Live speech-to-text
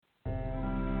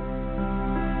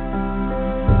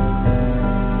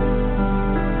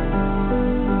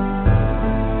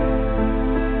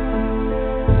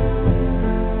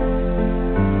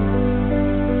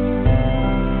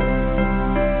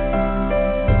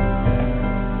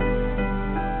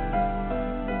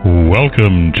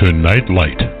Welcome to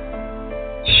Nightlight.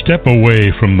 Step away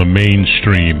from the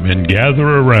mainstream and gather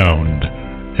around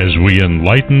as we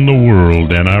enlighten the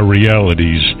world and our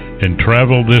realities and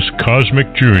travel this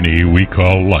cosmic journey we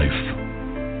call life.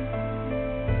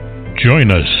 Join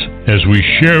us as we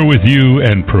share with you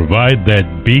and provide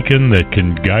that beacon that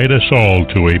can guide us all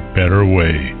to a better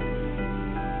way.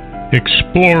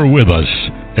 Explore with us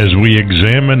as we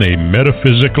examine a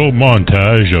metaphysical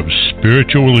montage of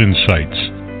spiritual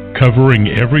insights, covering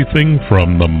everything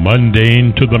from the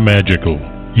mundane to the magical,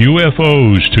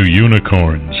 UFOs to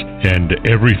unicorns, and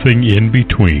everything in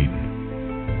between.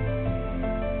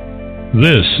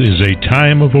 This is a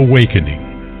time of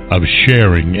awakening, of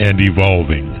sharing and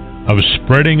evolving, of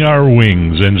spreading our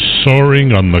wings and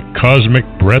soaring on the cosmic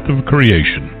breath of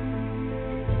creation.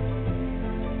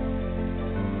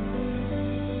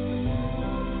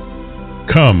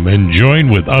 Come and join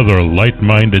with other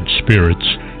light-minded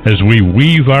spirits as we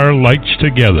weave our lights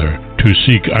together to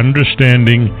seek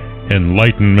understanding,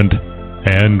 enlightenment,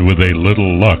 and, with a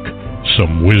little luck,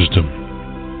 some wisdom.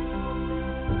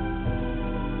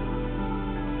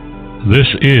 This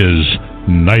is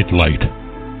Nightlight,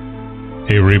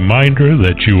 a reminder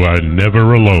that you are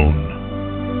never alone.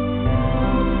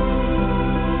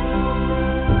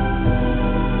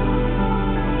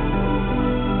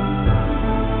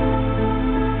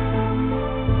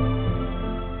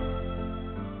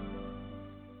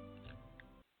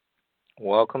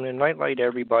 Welcome to Nightlight,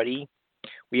 everybody.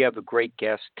 We have a great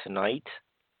guest tonight.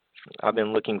 I've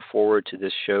been looking forward to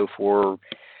this show for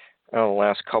the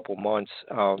last couple months.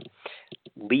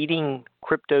 Leading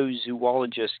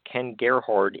cryptozoologist Ken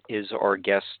Gerhard is our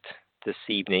guest this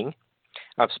evening.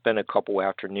 I've spent a couple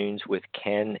afternoons with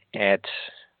Ken at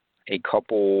a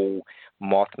couple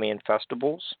Mothman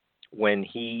festivals when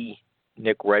he,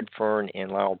 Nick Redfern,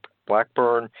 and Lyle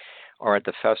Blackburn are at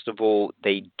the festival.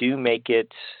 They do make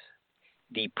it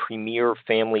the premier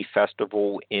family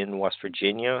festival in West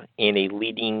Virginia and a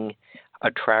leading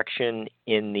attraction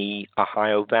in the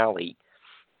Ohio Valley.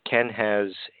 Ken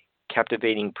has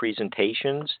captivating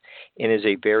presentations and is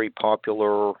very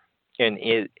popular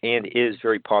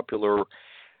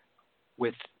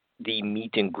with the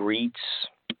meet and greets,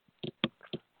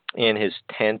 and his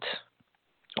tent,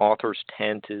 author's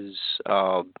tent, is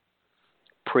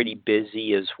pretty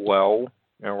busy as well,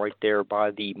 right there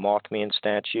by the Mothman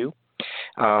statue.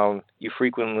 You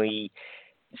frequently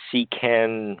see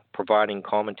Ken providing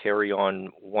commentary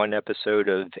on one episode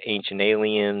of Ancient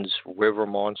Aliens, River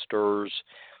Monsters,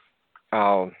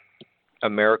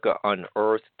 America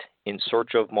Unearthed, In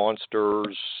Search of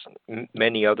Monsters,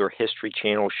 many other History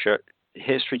Channel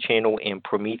and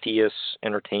Prometheus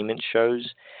entertainment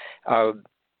shows. Ken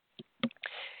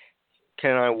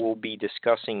and I will be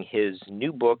discussing his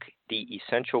new book, The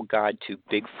Essential Guide to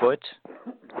Bigfoot.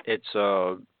 It's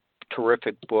a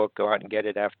terrific book. Go out and get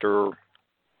it after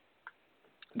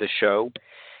the show.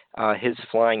 His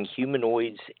Flying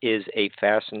Humanoids is a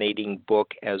fascinating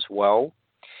book as well.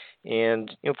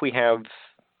 And if we have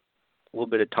a little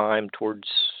bit of time towards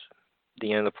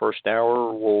the end of the first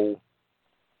hour, we'll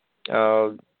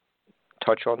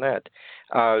touch on that.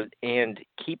 And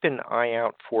keep an eye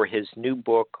out for his new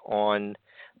book on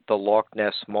the Loch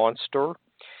Ness Monster.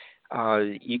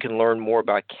 You can learn more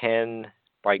about Ken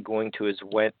by going to his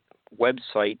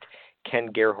website,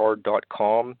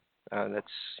 kengerhard.com. That's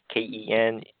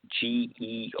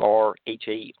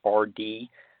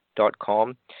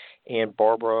KenGerhard.com. And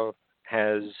Barbara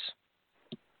has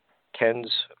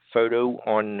Ken's photo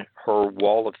on her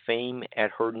wall of fame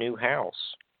at her new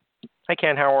house. Hi,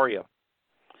 Ken. How are you?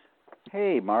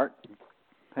 Hey, Mark.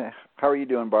 How are you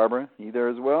doing, Barbara? You there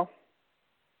as well?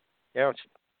 Yeah,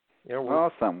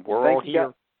 awesome. We're all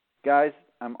here. Guys,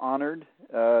 I'm honored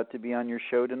to be on your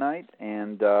show tonight,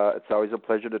 and it's always a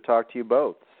pleasure to talk to you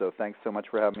both. So thanks so much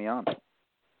for having me on.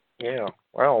 Yeah,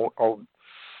 well,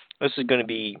 this is going to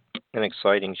be an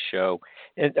exciting show.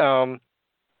 And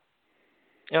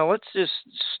let's just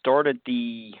start at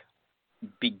the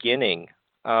beginning.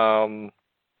 How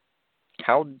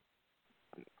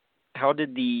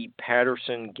did the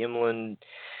Patterson-Gimlin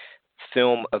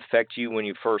film affect you when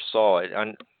you first saw it?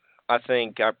 I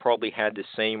think I probably had the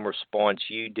same response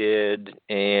you did,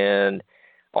 and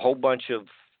a whole bunch of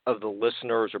the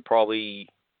listeners are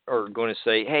going to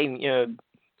say, hey,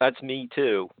 that's me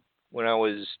too, when I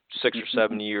was 6 or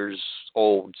 7 years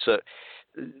old. So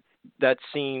that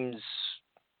seems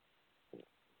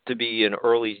to be an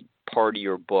early part of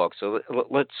your book. So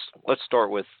let's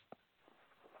start with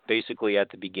basically at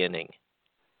the beginning.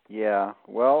 Yeah,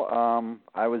 well,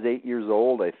 I was 8 years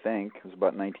old, I think. It was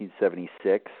about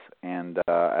 1976, and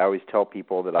I always tell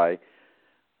people that I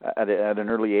at an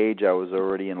early age, I was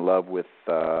already in love with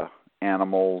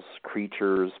animals,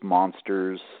 creatures,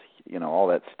 monsters, all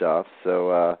that stuff.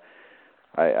 So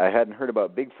I hadn't heard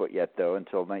about Bigfoot yet, though,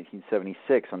 until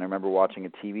 1976. And I remember watching a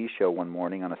TV show one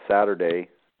morning on a Saturday.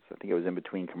 So I think it was in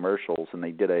between commercials, and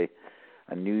they did a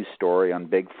news story on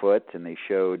Bigfoot, and they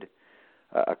showed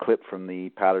a clip from the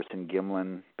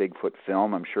Patterson-Gimlin Bigfoot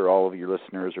film. I'm sure all of your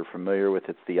listeners are familiar with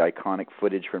it. It's the iconic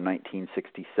footage from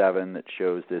 1967 that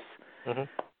shows this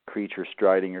creature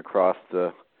striding across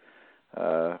the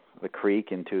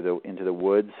creek into the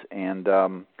woods. And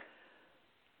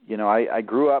I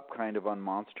grew up kind of on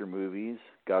monster movies,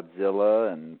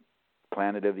 Godzilla and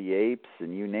Planet of the Apes,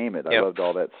 and you name it. I loved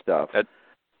all that stuff. That's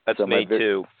so me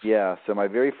too. Yeah, so my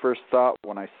very first thought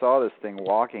when I saw this thing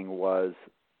walking was,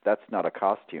 that's not a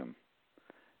costume.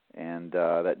 And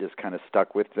that just kind of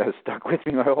stuck with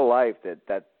me my whole life,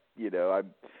 that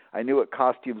I knew what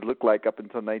costumes looked like up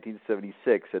until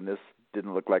 1976, and this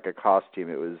didn't look like a costume.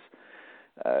 It was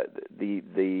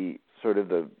the sort of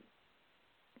the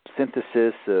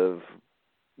synthesis of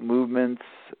movements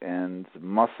and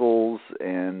muscles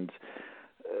and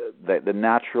the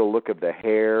natural look of the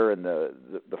hair and the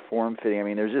form fitting. I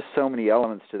mean, there's just so many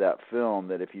elements to that film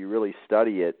that if you really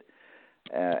study it,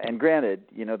 and granted,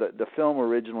 the film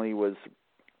originally was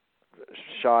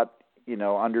shot,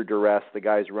 under duress. The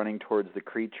guy's running towards the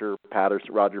creature,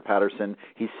 Roger Patterson.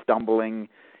 He's stumbling.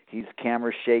 His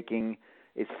camera's shaking.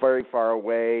 It's very far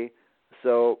away.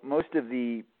 So most of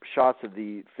the shots of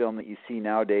the film that you see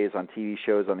nowadays on TV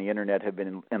shows on the Internet have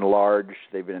been enlarged.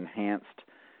 They've been enhanced,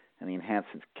 and the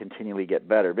enhancements continually get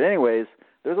better. But anyways,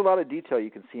 there's a lot of detail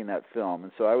you can see in that film.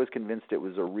 And so I was convinced it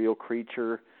was a real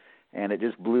creature, and it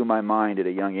just blew my mind at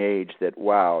a young age that,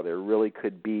 wow, there really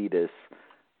could be this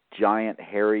giant,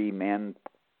 hairy,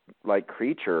 man-like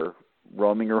creature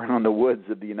roaming around the woods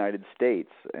of the United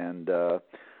States. And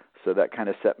so that kind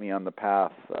of set me on the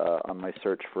path on my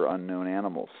search for unknown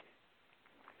animals.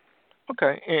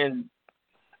 Okay, and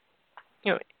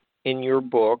in your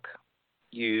book,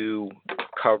 you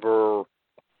cover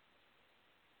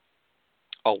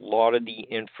a lot of the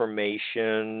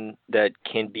information that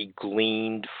can be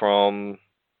gleaned from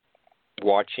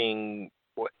watching.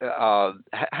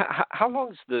 How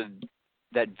long is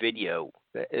that video?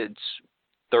 It's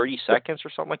 30 seconds or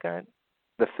something like that?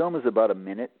 The film is about a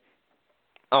minute.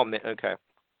 Oh, okay.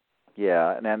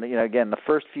 Yeah, and then, again, the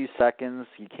first few seconds,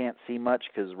 you can't see much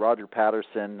because Roger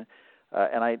Patterson,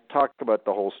 and I talked about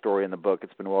the whole story in the book.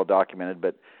 It's been well documented,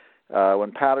 but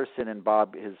when Patterson and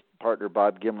his partner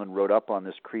Bob Gimlin rode up on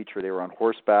this creature, they were on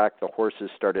horseback. The horses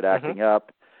started acting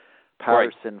up.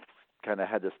 Patterson kind of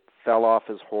fell off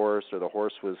his horse, or the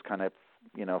horse was kind of,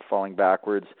 falling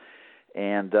backwards.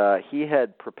 And he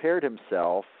had prepared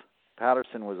himself.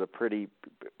 Patterson was pretty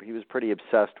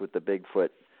obsessed with the Bigfoot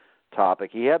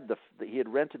topic. He had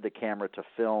rented the camera to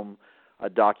film a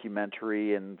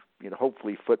documentary and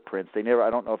hopefully footprints. I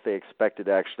don't know if they expected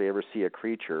to actually ever see a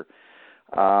creature,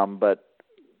 but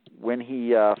when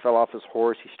he fell off his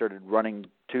horse, he started running.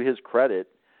 To his credit,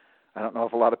 I don't know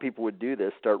if a lot of people would do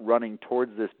this, start running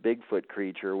towards this Bigfoot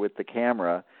creature with the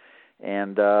camera.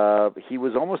 And he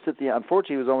was almost at the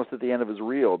end of his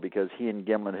reel because he and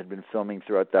Gimlin had been filming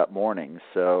throughout that morning.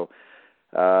 So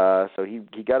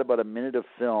he got about a minute of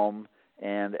film,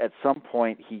 and at some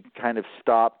point he kind of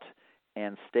stopped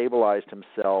and stabilized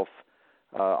himself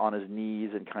on his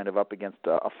knees and kind of up against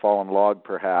a fallen log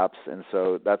perhaps. And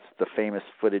so that's the famous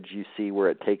footage you see where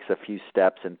it takes a few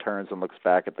steps and turns and looks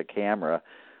back at the camera.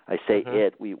 I say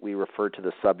it. We refer to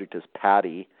the subject as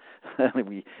Patty.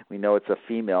 we know it's a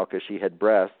female because she had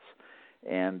breasts,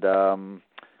 and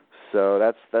so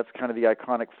that's kind of the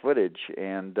iconic footage.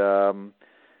 And a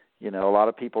lot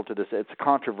of people it's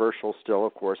controversial still,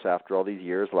 of course, after all these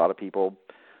years. A lot of people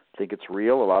think it's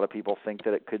real. A lot of people think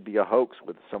that it could be a hoax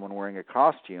with someone wearing a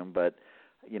costume. But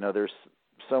there's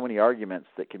so many arguments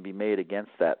that can be made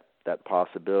against that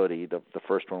possibility. The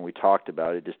first one we talked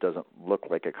about, it just doesn't look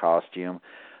like a costume.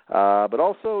 But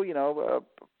also,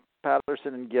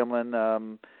 Patterson and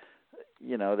Gimlin,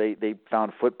 they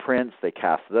found footprints. They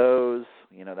cast those.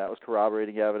 That was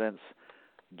corroborating evidence.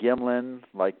 Gimlin,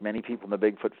 like many people in the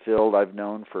Bigfoot field I've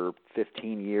known for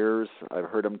 15 years, I've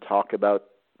heard him talk about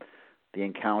the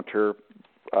encounter.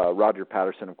 Roger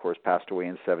Patterson, of course, passed away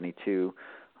in 1972,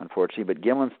 unfortunately, but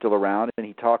Gimlin's still around, and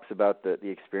he talks about the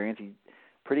experience. He's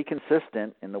pretty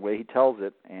consistent in the way he tells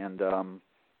it, and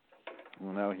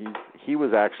he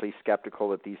was actually skeptical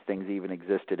that these things even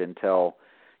existed until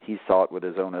he saw it with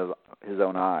his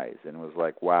own eyes, and was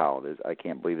like, "Wow, I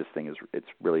can't believe this thing it's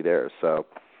really there." So,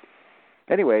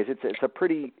 anyways,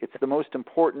 it's the most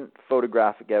important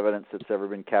photographic evidence that's ever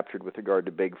been captured with regard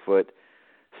to Bigfoot.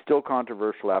 Still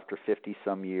controversial after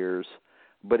 50-some years,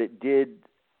 but it did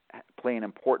play an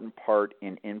important part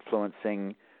in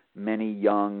influencing many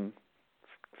young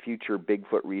future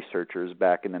Bigfoot researchers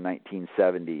back in the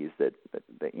 1970s that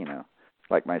you know,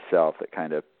 like myself, that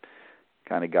kind of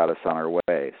got us on our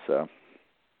way. So,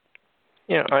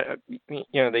 yeah,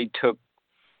 they took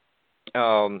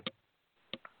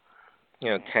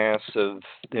casts of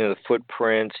the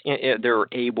footprints. They're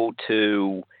able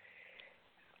to.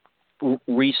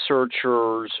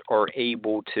 Researchers are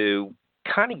able to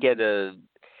kind of get a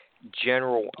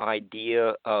general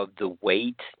idea of the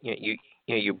weight.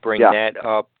 You bring that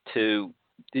up to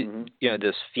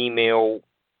this female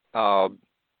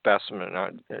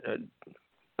specimen.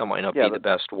 That might not be the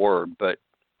best word, but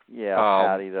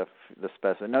Patty, the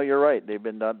specimen. No, you're right. They've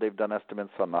done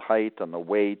estimates on the height, on the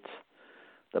weight.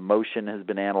 The motion has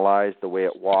been analyzed. The way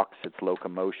it walks, its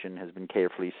locomotion has been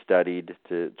carefully studied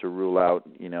to rule out,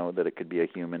 that it could be a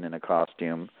human in a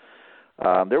costume.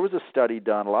 There was a study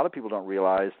done. A lot of people don't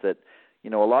realize that,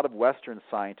 a lot of Western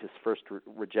scientists first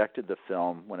rejected the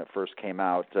film when it first came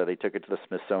out. They took it to the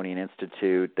Smithsonian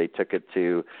Institute. They took it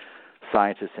to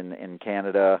scientists in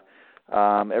Canada.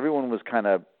 Everyone was kind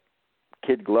of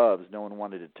kid gloves. No one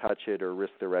wanted to touch it or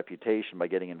risk their reputation by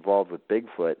getting involved with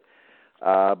Bigfoot.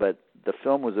 But the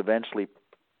film was eventually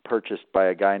purchased by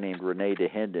a guy named Rene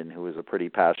Dahinden, who was a pretty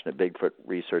passionate Bigfoot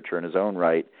researcher in his own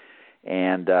right.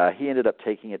 And he ended up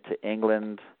taking it to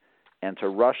England and to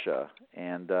Russia.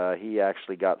 And he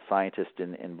actually got scientists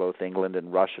in both England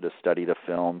and Russia to study the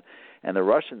film. And the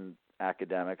Russian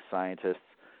academic scientists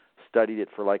studied it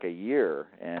for like a year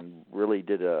and really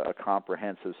did a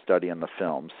comprehensive study on the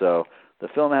film. So the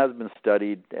film has been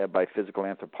studied by physical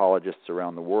anthropologists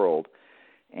around the world.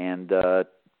 And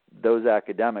those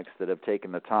academics that have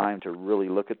taken the time to really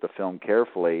look at the film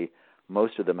carefully,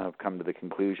 most of them have come to the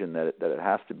conclusion that it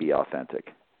has to be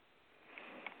authentic.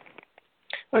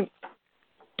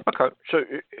 Okay, so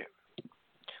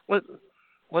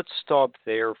let's stop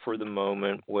there for the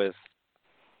moment with,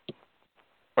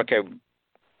 let's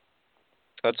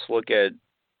look at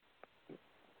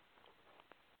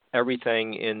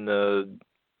everything in the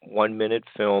 1-minute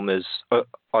film is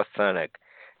authentic.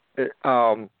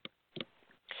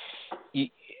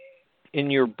 In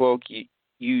your book,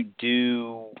 you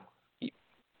do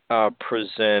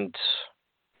present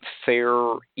fair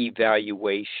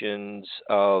evaluations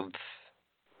of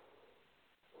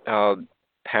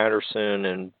Patterson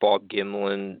and Bob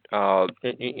Gimlin.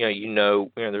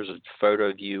 There's a photo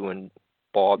of you and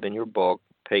Bob in your book,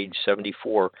 page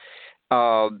 74.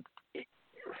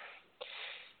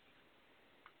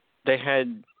 They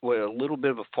had a little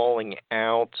bit of a falling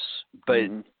out,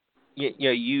 but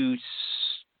you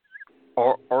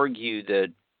argue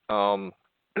that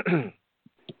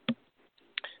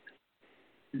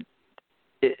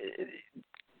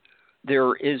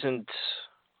there isn't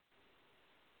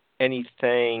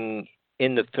anything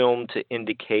in the film to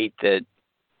indicate that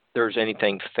there's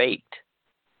anything faked.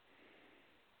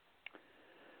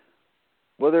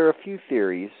 Well, there are a few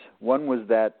theories. One was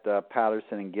that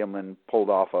Patterson and Gimlin pulled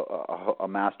off a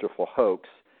masterful hoax.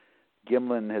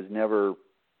 Gimlin has never,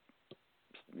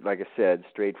 like I said,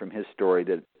 strayed from his story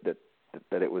that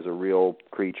it was a real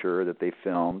creature that they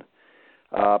filmed.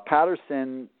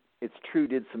 Patterson, it's true,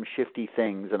 did some shifty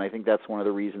things, and I think that's one of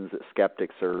the reasons that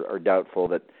skeptics are doubtful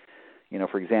that,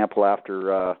 for example,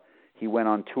 after he went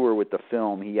on tour with the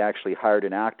film, he actually hired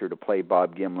an actor to play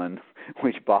Bob Gimlin,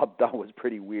 which Bob thought was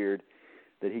pretty weird,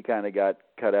 that he kind of got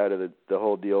cut out of the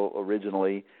whole deal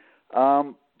originally.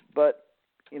 But,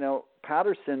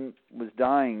 Patterson was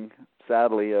dying,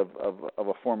 sadly, of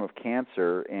a form of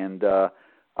cancer, and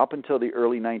up until the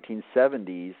early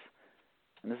 1970s,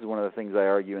 and this is one of the things I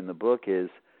argue in the book,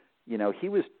 is, he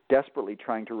was desperately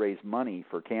trying to raise money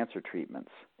for cancer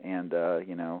treatments, and,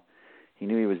 he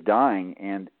knew he was dying,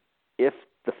 and if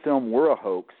the film were a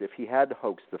hoax, if he had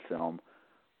hoaxed the film,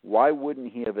 why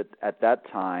wouldn't he have at that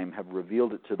time have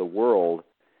revealed it to the world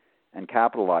and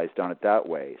capitalized on it that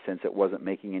way, since it wasn't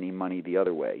making any money the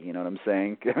other way? You know what I'm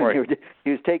saying? Right.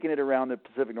 He was taking it around the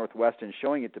Pacific Northwest and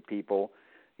showing it to people.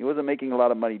 He wasn't making a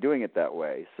lot of money doing it that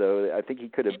way. So I think he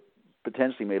could have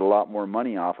potentially made a lot more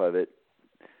money off of it,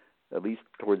 at least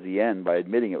towards the end, by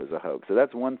admitting it was a hoax. So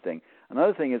that's one thing.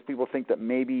 Another thing is people think that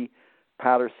maybe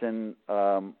Patterson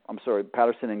and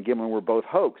Gimlin were both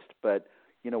hoaxed, but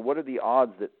what are the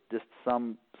odds that just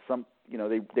some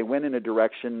they went in a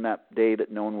direction that day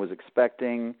that no one was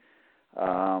expecting.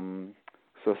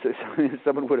 So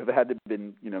someone would have had to have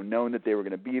been known that they were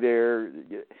going to be there.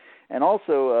 And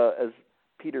also, as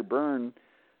Peter Byrne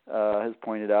has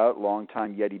pointed out,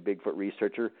 longtime Yeti Bigfoot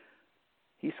researcher,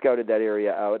 he scouted that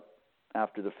area out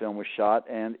after the film was shot,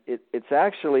 and it's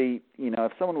actually,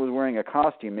 if someone was wearing a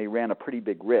costume, they ran a pretty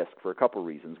big risk for a couple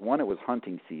reasons. One, it was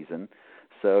hunting season,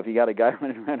 so if you got a guy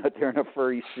running around out there in a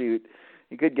furry suit,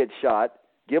 he could get shot.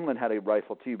 Gimlin had a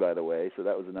rifle too, by the way, so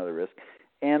that was another risk.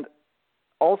 And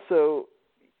also,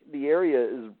 the area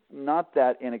is not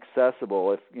that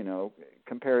inaccessible. If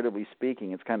comparatively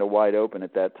speaking, it's kind of wide open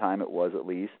at that time. It was, at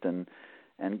least, and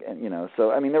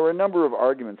so I mean, there were a number of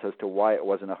arguments as to why it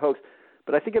wasn't a hoax.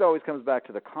 But I think it always comes back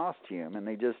to the costume, and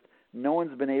no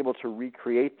one's been able to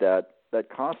recreate that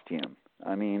costume.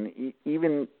 I mean,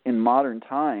 even in modern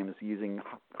times, using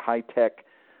high-tech,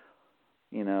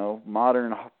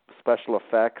 modern special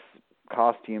effects,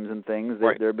 costumes and things,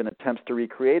 right. There have been attempts to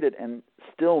recreate it, and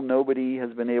still nobody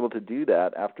has been able to do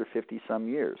that after 50-some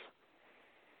years.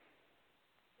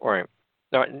 Right.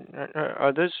 Now,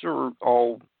 those are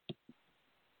all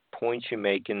points you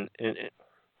make in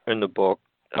the book.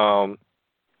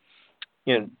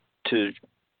 To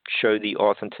show the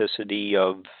authenticity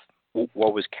of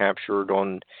what was captured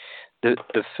on the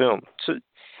film. So,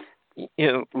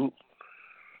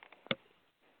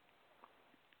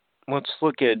 let's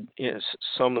look at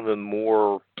some of the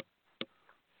more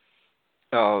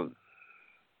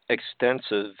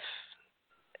extensive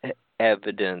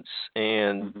evidence.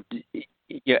 And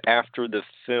after the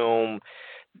film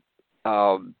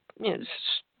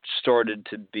started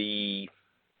to be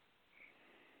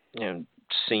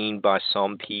seen by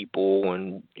some people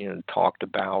and talked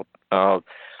about,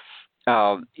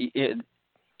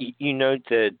 you note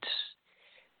that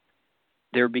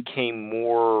there became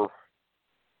more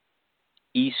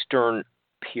Eastern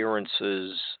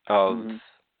appearances of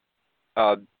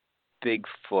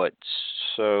Bigfoot.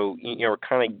 So we're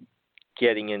kind of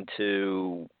getting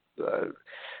into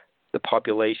the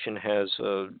population has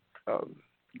a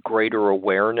greater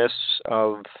awareness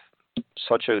of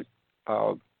such a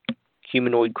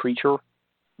humanoid creature.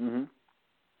 Mm-hmm.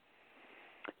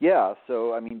 Yeah,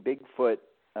 so I mean, Bigfoot,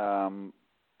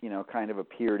 kind of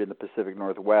appeared in the Pacific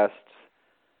Northwest,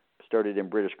 started in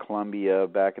British Columbia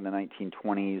back in the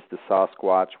 1920s. The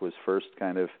Sasquatch was first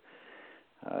kind of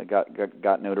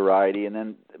got notoriety, and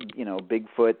then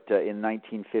Bigfoot in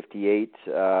 1958.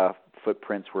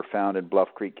 Footprints were found in Bluff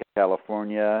Creek,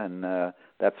 California, and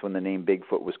that's when the name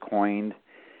Bigfoot was coined.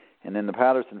 And then the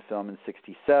Patterson film in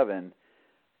 '67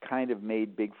 kind of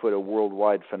made Bigfoot a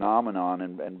worldwide phenomenon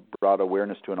and brought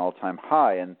awareness to an all-time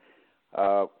high. And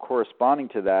corresponding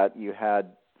to that, you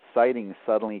had sightings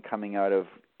suddenly coming out of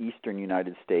eastern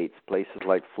United States, places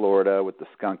like Florida with the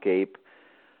skunk ape,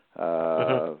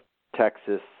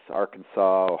 Texas,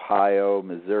 Arkansas, Ohio,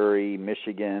 Missouri,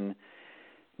 Michigan,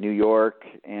 New York,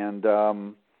 and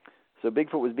so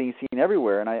Bigfoot was being seen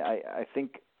everywhere. And I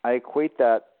think I equate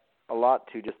that a lot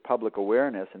to just public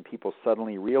awareness, and people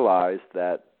suddenly realized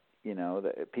that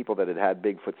the people that had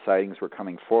Bigfoot sightings were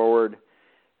coming forward.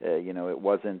 It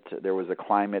wasn't. There was a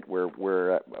climate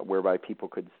whereby people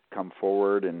could come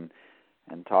forward and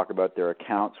talk about their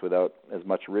accounts without as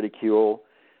much ridicule.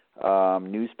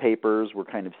 Newspapers were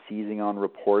kind of seizing on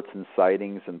reports and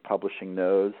sightings and publishing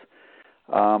those.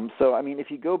 So, I mean,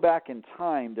 if you go back in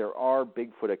time, there are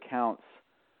Bigfoot accounts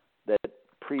that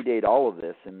predate all of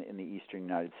this in the eastern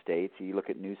United States. You look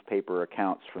at newspaper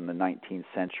accounts from the 19th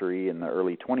century and the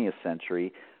early 20th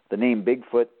century. The name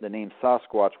Bigfoot, the name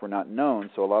Sasquatch were not known,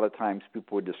 so a lot of times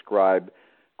people would describe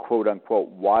quote-unquote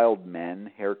wild men,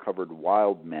 hair-covered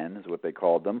wild men is what they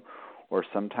called them, or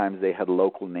sometimes they had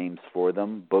local names for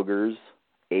them, boogers,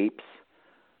 apes.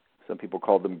 Some people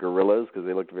called them gorillas because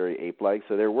they looked very ape-like.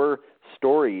 So there were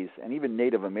stories and even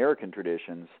Native American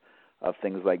traditions of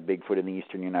things like Bigfoot in the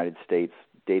eastern United States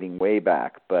dating way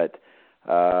back. But,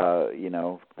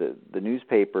 the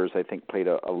newspapers, I think, played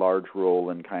a large role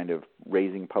in kind of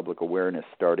raising public awareness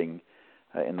starting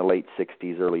in the late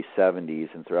 60s, early 70s,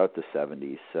 and throughout the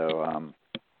 70s.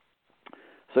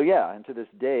 So yeah, and to this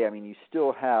day, I mean, you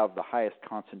still have the highest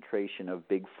concentration of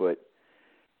Bigfoot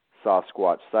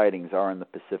Sasquatch sightings are in the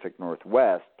Pacific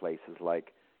Northwest, places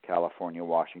like California,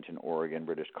 Washington, Oregon,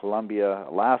 British Columbia,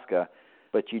 Alaska.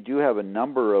 But you do have a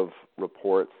number of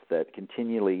reports that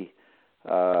continually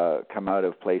come out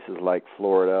of places like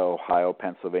Florida, Ohio,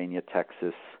 Pennsylvania,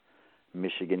 Texas,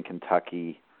 Michigan,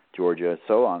 Kentucky, Georgia,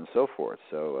 so on and so forth.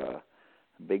 So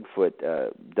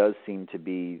Bigfoot does seem to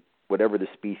be, whatever the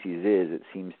species is, it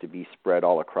seems to be spread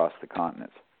all across the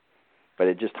continents. But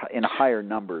it just in higher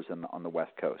numbers on the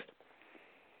West Coast.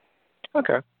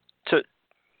 Okay. So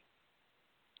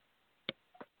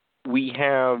we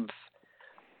have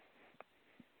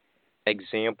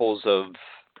examples of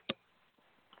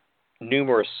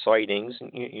numerous sightings,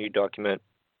 and you document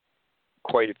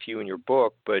quite a few in your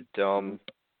book, but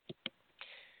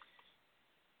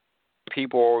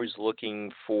people are always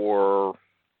looking for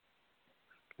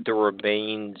the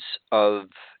remains of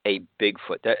a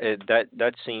Bigfoot.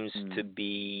 That seems to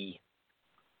be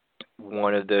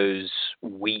one of those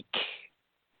weak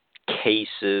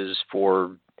cases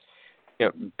for, you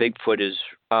know, Bigfoot is.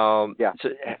 So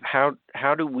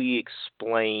how do we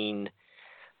explain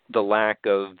the lack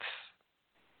of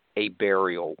a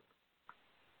burial?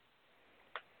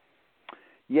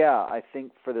 Yeah, I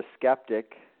think for the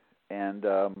skeptic, and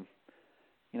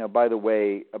you know, by the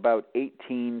way, about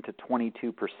 18 to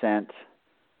 22%,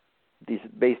 these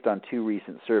based on two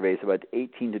recent surveys, about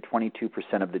 18 to 22%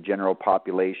 of the general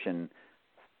population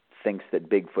thinks that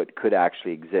Bigfoot could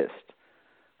actually exist.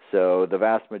 So the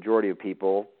vast majority of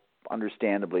people,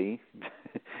 understandably,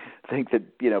 think that,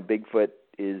 you know, Bigfoot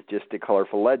is just a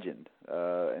colorful legend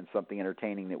and something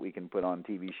entertaining that we can put on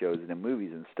TV shows and in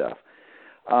movies and stuff.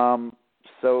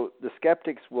 So the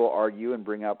skeptics will argue and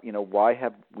bring up, you know, why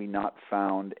have we not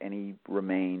found any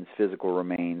remains, physical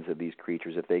remains of these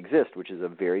creatures if they exist, which is a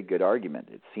very good argument.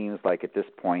 It seems like at this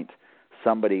point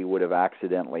somebody would have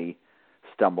accidentally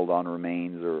stumbled on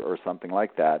remains or something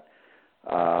like that.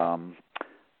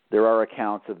 There are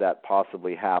accounts of that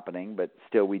possibly happening, but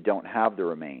still we don't have the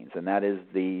remains, and that is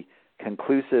the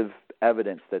conclusive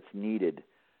evidence that's needed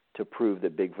to prove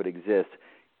that Bigfoot exists.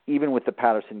 Even with the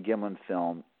Patterson-Gimlin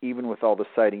film, even with all the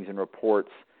sightings and reports,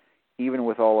 even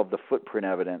with all of the footprint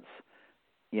evidence,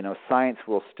 you know, science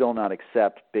will still not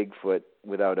accept Bigfoot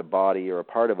without a body or a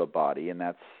part of a body, and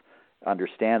that's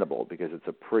understandable because it's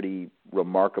a pretty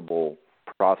remarkable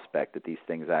prospect that these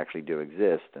things actually do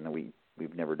exist, and that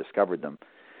we've never discovered them.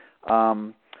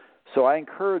 So I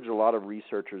encourage a lot of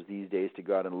researchers these days to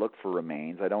go out and look for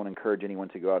remains. I don't encourage anyone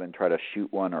to go out and try to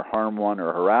shoot one or harm one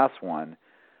or harass one.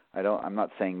 I'm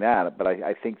not saying that, but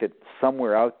I think that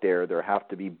somewhere out there have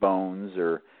to be bones,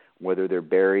 or whether they're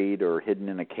buried or hidden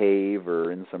in a cave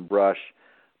or in some brush,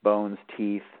 bones,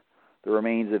 teeth, the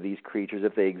remains of these creatures.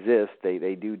 If they exist,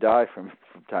 they do die from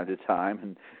time to time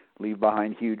and leave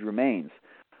behind huge remains.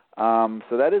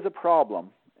 So that is a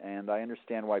problem, and I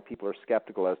understand why people are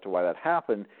skeptical as to why that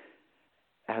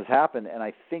has happened, and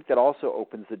I think that also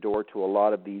opens the door to a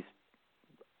lot of these,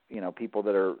 you know, people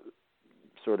that are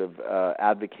sort of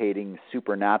advocating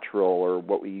supernatural, or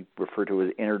what we refer to as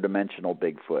interdimensional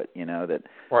Bigfoot, you know, that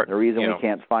the reason we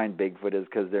can't find Bigfoot is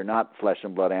because they're not flesh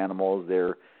and blood animals,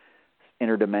 they're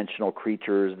interdimensional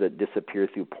creatures that disappear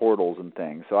through portals and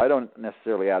things. So I don't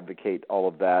necessarily advocate all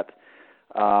of that.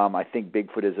 I think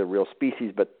Bigfoot is a real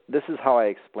species, but this is how I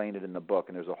explained it in the book,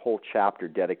 and there's a whole chapter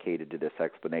dedicated to this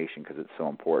explanation because it's so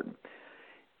important.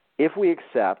 If we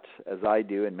accept, as I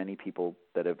do and many people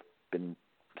that have been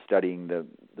studying the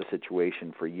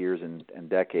situation for years and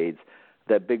decades,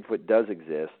 that Bigfoot does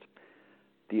exist,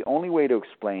 the only way to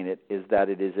explain it is that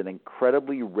it is an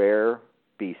incredibly rare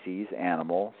species,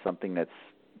 animal, something that's,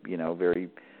 you know, very,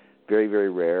 very, very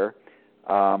rare,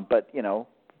 but, you know,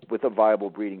 with a viable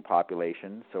breeding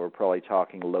population, so we're probably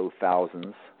talking low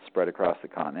thousands spread across the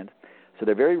continent. So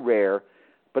they're very rare,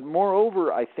 but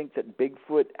moreover, I think that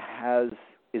Bigfoot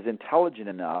is intelligent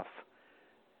enough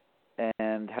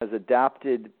and has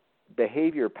adapted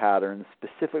behavior patterns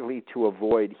specifically to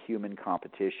avoid human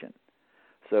competition.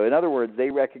 So in other words, they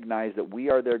recognize that we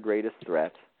are their greatest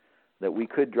threat, that we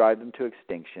could drive them to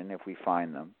extinction if we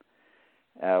find them,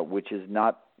 which is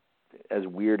not as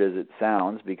weird as it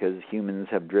sounds, because humans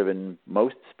have driven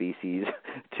most species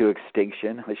to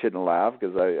extinction. I shouldn't laugh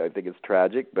because I think it's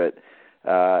tragic, but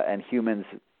and humans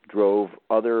drove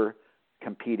other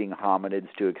competing hominids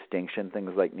to extinction,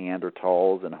 things like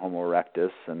Neanderthals and Homo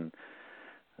erectus and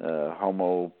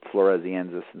Homo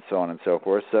floresiensis and so on and so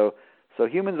forth. So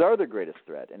humans are the greatest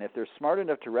threat, and if they're smart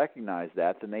enough to recognize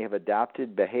that, then they have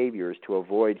adapted behaviors to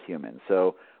avoid humans.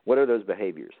 So what are those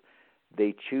behaviors?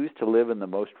 They choose to live in the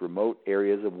most remote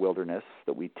areas of wilderness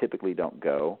that we typically don't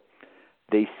go.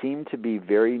 They seem to be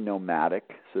very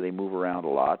nomadic, so they move around a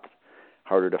lot,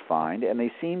 harder to find, and they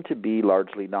seem to be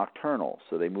largely nocturnal,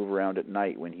 so they move around at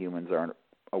night when humans aren't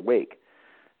awake.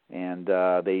 And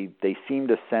they seem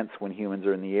to sense when humans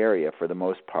are in the area for the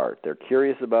most part. They're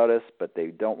curious about us, but they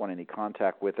don't want any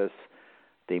contact with us.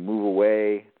 They move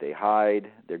away, they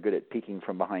hide, they're good at peeking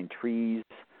from behind trees,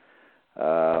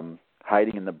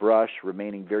 hiding in the brush,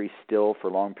 remaining very still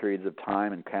for long periods of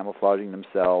time and camouflaging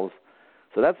themselves.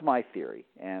 So that's my theory.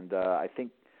 And I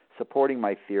think supporting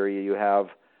my theory, you have,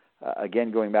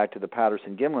 again, going back to the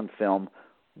Patterson-Gimlin film,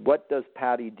 what does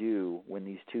Patty do when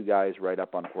these two guys ride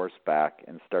up on horseback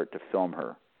and start to film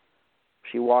her?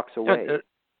 She walks away.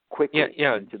 quickly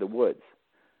into the woods.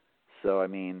 So, I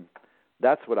mean,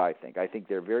 that's what I think. I think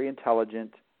they're very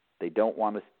intelligent. They don't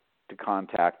want us to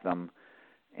contact them,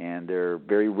 and they're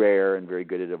very rare and very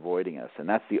good at avoiding us. And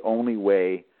that's the only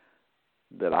way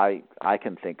that I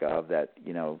can think of that,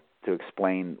 to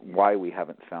explain why we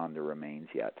haven't found their remains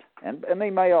yet. And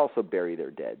they may also bury their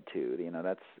dead too.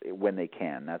 That's when they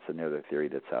can. That's another theory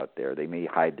that's out there. They may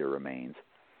hide their remains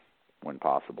when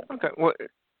possible. Okay. Well,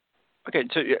 okay.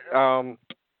 So,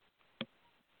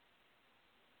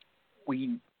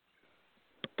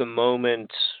 the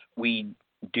moment we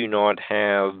do not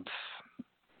have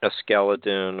a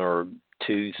skeleton or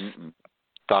tooth,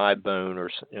 thigh bone,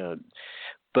 or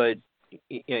but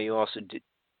you also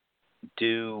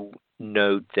do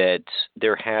note that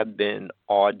there have been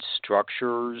odd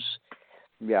structures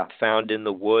found in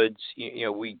the woods.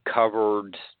 We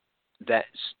covered that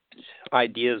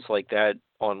ideas like that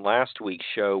on last week's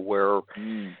show, where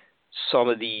some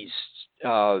of these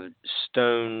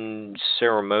stone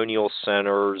ceremonial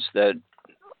centers that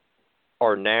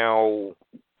are now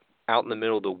out in the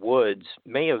middle of the woods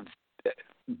may have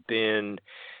been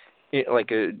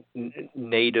like a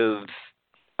native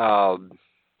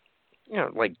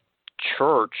like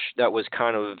church that was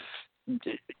kind of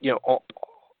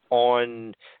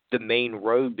on the main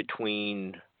road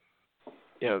between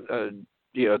a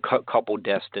couple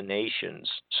destinations.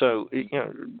 So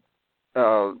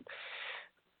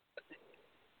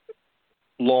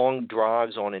long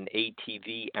drives on an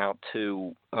ATV out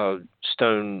to a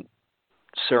stone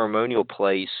ceremonial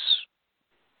place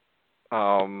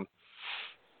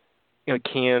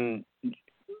can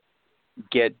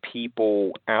get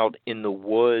people out in the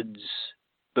woods.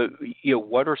 But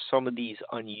what are some of these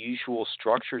unusual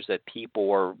structures that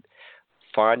people are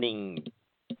finding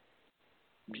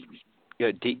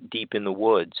deep in the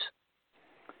woods?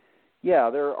 Yeah,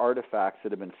 there are artifacts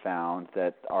that have been found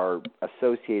that are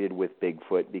associated with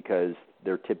Bigfoot because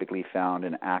they're typically found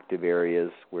in active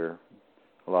areas where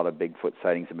a lot of Bigfoot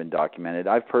sightings have been documented.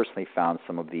 I've personally found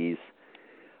some of these.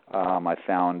 I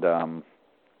found on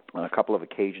a couple of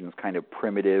occasions kind of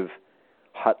primitive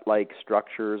hut-like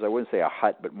structures. I wouldn't say a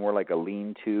hut, but more like a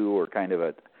lean-to or kind of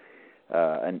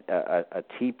a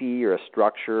teepee or a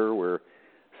structure where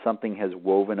something has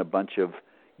woven a bunch of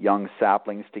young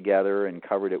saplings together and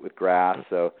covered it with grass.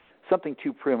 So something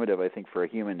too primitive, I think, for a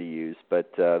human to use. But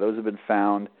those have been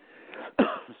found.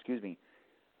 Excuse me.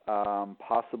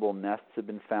 Possible nests have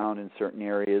been found in certain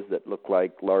areas that look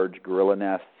like large gorilla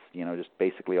nests, just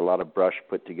basically a lot of brush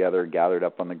put together, gathered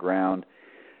up on the ground.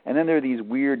 And then there are these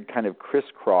weird kind of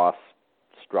crisscross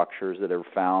structures that are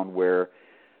found where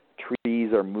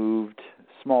trees are moved,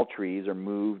 small trees are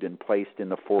moved and placed in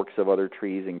the forks of other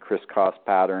trees in crisscross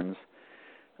patterns,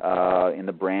 in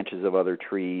the branches of other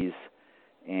trees.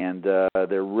 And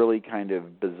they're really kind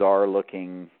of bizarre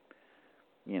looking,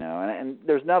 and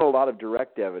there's not a lot of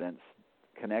direct evidence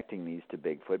connecting these to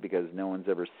Bigfoot because no one's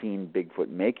ever seen Bigfoot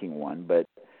making one, but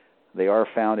they are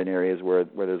found in areas where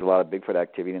there's a lot of Bigfoot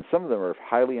activity, and some of them are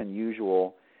highly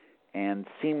unusual and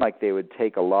seem like they would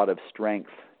take a lot of strength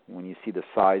when you see the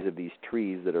size of these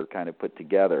trees that are kind of put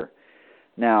together.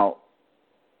 Now,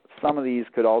 some of these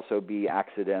could also be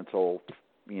accidental,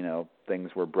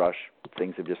 things where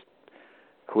things have just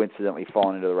coincidentally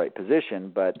fallen into the right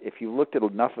position, but if you looked at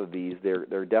enough of these,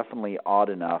 they're definitely odd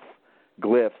enough.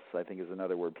 Glyphs, I think, is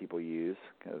another word people use,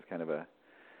 as kind of a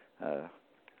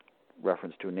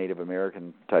reference to Native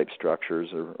American type structures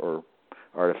or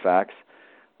artifacts.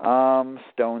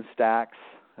 Stone stacks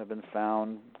have been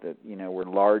found that were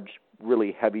large,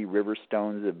 really heavy river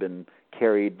stones that have been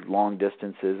carried long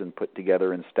distances and put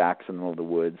together in stacks in the middle of the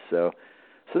woods. So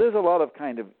there's a lot of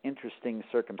kind of interesting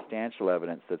circumstantial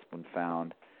evidence that's been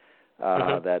found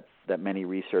that many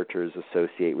researchers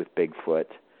associate with Bigfoot.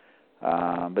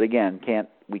 But again,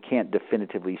 we can't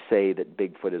definitively say that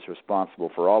Bigfoot is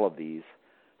responsible for all of these,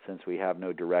 since we have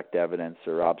no direct evidence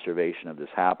or observation of this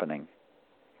happening.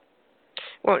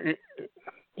 Well,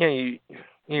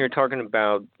 you're talking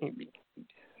about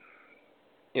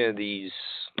these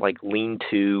like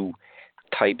lean-to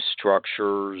type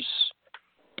structures.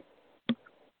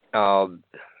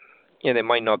 They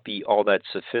might not be all that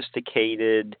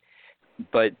sophisticated,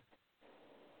 but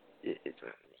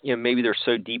maybe they're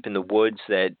so deep in the woods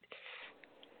that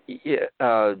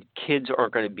kids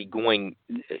aren't going to be going,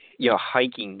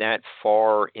 hiking that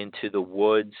far into the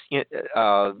woods.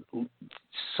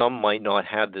 Some might not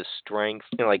have the strength,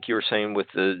 like you were saying with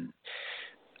the,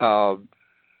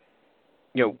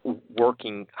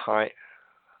 working high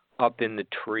up in the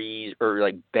trees or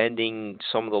like bending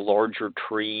some of the larger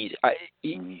trees.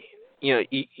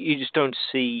 You just don't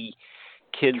see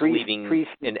kids leaving.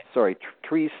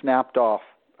 Trees snapped off.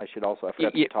 I forgot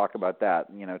to talk about that.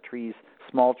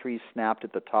 Small trees snapped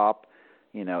at the top.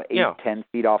 8-10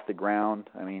 feet off the ground.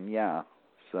 I mean, yeah.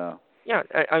 So. Yeah,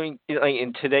 I mean,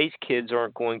 and today's kids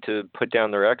aren't going to put down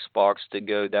their Xbox to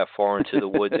go that far into the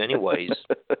woods, anyways.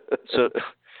 So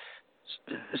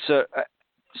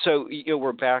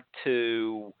we're back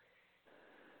to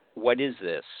what is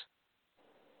this?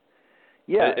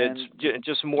 Yeah, it's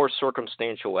just more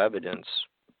circumstantial evidence.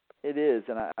 It is,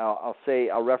 and I'll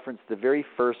reference the very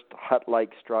first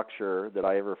hut-like structure that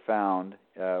I ever found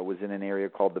was in an area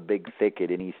called the Big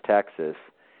Thicket in East Texas,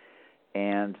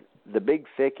 and the Big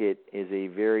Thicket is a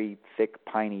very thick,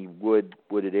 piney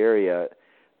wooded area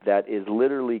that is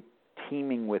literally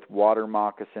teeming with water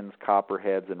moccasins,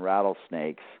 copperheads, and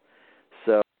rattlesnakes.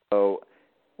 So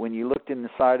when you looked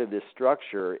inside of this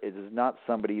structure, it is not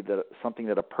something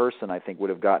that a person, I think, would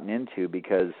have gotten into,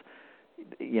 because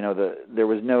there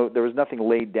was nothing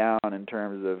laid down in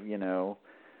terms of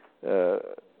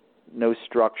no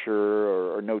structure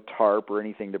or no tarp or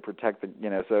anything to protect so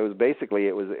it was basically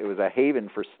it was a haven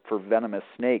for venomous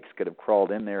snakes could have crawled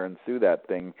in there and through that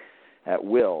thing at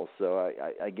will. So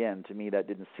again, to me, that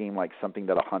didn't seem like something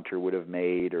that a hunter would have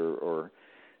made or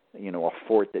a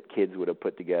fort that kids would have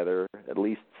put together, at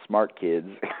least smart kids,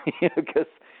 because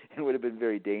it would have been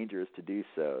very dangerous to do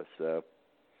so. So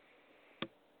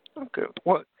okay,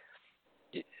 well,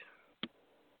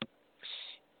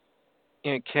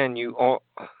 Ken,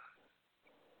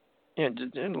 a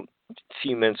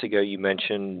few minutes ago, you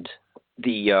mentioned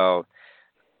the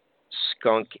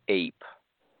skunk ape.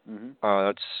 Mm-hmm.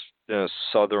 That's a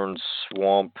southern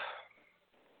swamp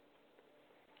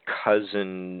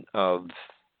cousin of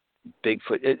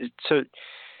Bigfoot.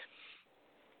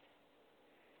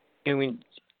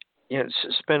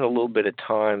 Spend a little bit of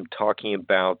time talking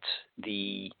about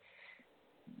the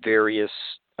various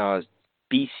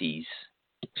species.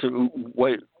 So,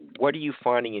 what are you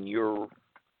finding in your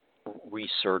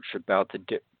research about the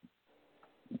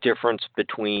difference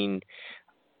between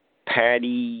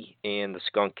Paddy and the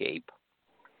skunk ape?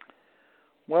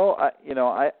 Well,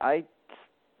 I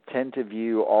tend to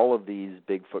view all of these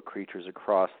Bigfoot creatures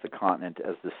across the continent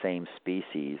as the same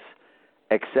species,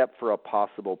 except for a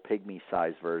possible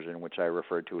pygmy-sized version, which I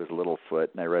referred to as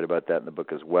Littlefoot, and I read about that in the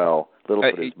book as well.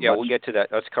 Littlefoot is we'll get to that.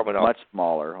 That's coming up. Much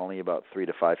smaller, only about 3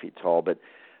 to 5 feet tall. But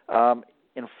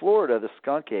in Florida, the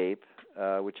skunk ape,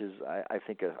 which is, I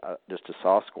think, just a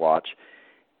Sasquatch,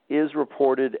 is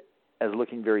reported as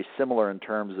looking very similar in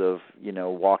terms of,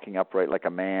 walking upright like a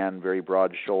man, very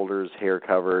broad shoulders, hair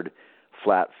covered,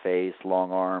 flat face,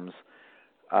 long arms.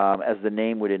 As the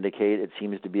name would indicate, it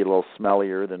seems to be a little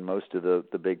smellier than most of the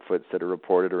Bigfoots that are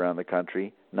reported around the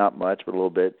country. Not much, but a little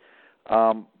bit.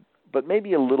 But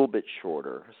maybe a little bit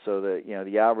shorter. So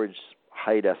the average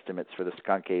height estimates for the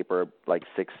skunk ape are like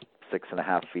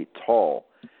 6.5 feet tall,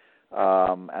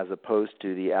 as opposed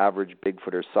to the average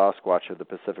Bigfoot or Sasquatch of the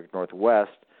Pacific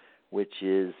Northwest, which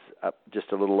is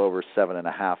just a little over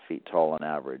 7.5 feet tall on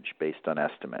average, based on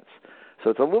estimates. So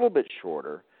it's a little bit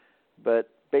shorter, but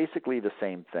basically the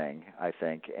same thing, I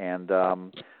think. And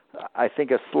I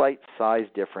think a slight size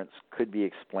difference could be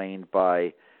explained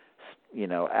by,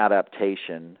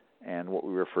 adaptation and what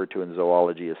we refer to in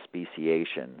zoology as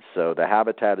speciation. So the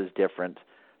habitat is different.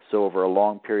 So over a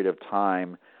long period of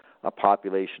time, a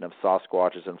population of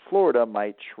Sasquatches in Florida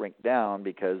might shrink down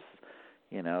because,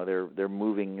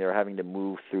 they're having to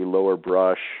move through lower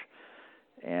brush,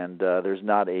 and there's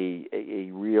not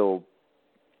a real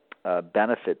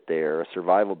benefit there, a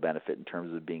survival benefit in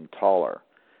terms of being taller.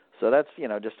 So that's,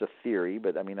 just a theory,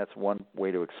 but I mean, that's one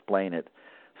way to explain it.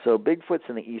 So Bigfoots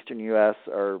in the eastern U.S.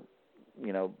 are,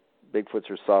 Bigfoots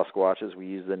or Sasquatches. We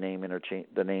use the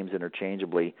names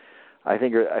interchangeably. I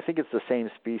think it's the same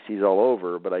species all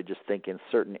over, but I just think in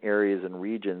certain areas and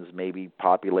regions, maybe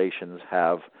populations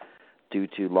have, due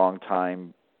to long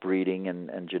time breeding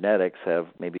and genetics, have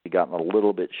maybe gotten a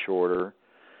little bit shorter,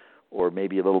 or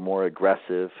maybe a little more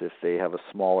aggressive if they have a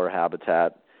smaller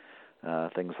habitat,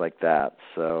 things like that.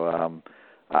 So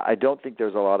I don't think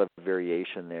there's a lot of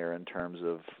variation there in terms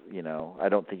of, I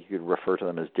don't think you could refer to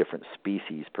them as different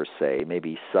species per se,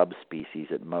 maybe subspecies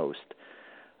at most.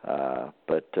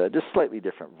 But just slightly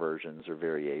different versions or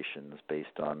variations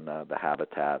based on the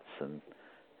habitats and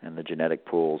the genetic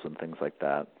pools and things like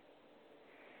that.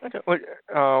 Okay.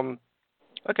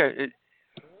 Okay.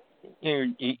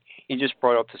 You just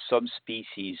brought up the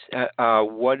subspecies.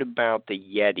 What about the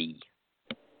Yeti?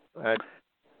 That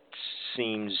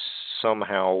seems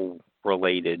somehow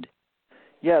related.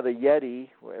 Yeah, the Yeti.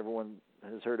 Everyone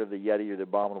has heard of the Yeti, or the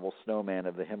abominable snowman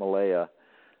of the Himalaya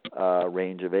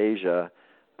range of Asia.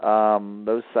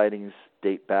 Those sightings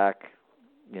date back,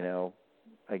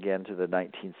 again to the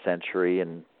 19th century,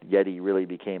 and Yeti really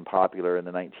became popular in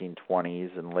the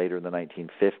 1920s and later in the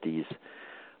 1950s.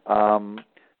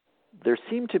 There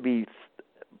seem to be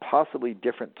possibly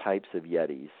different types of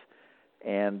Yetis,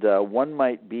 and one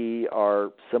might be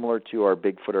similar to our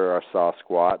Bigfoot or our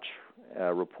Sasquatch,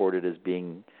 reported as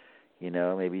being,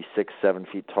 maybe 6-7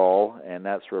 feet tall, and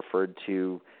that's referred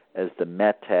to as the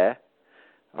Mete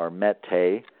or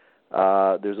Mete.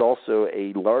 There's also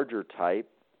a larger type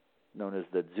known as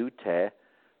the Zute,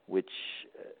 which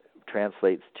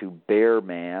translates to bear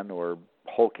man or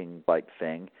hulking-like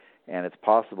thing, and it's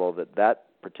possible that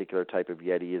particular type of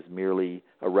Yeti is merely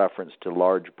a reference to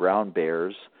large brown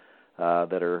bears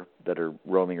that are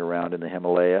roaming around in the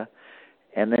Himalaya.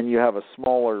 And then you have a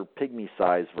smaller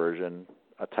pygmy-sized version,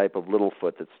 a type of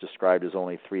Littlefoot that's described as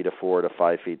only 3 to 4 to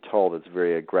 5 feet tall, that's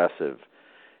very aggressive.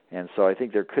 And so I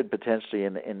think there could potentially,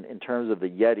 in terms of the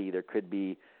Yeti, there could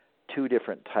be 2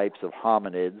 different types of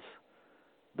hominids,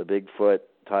 the Bigfoot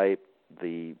type,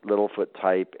 the Littlefoot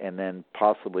type, and then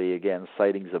possibly, again,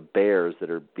 sightings of bears that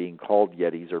are being called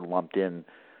Yetis or lumped in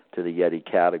to the Yeti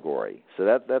category. So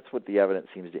that's what the evidence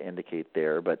seems to indicate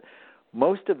there. But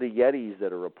most of the Yetis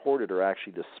that are reported are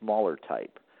actually the smaller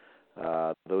type.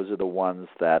 Those are the ones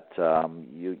that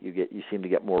you seem to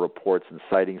get more reports and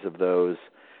sightings of those,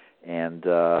 and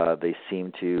they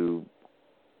seem to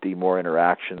be more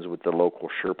interactions with the local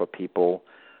Sherpa people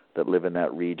that live in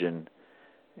that region.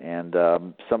 And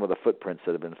some of the footprints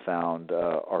that have been found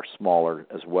are smaller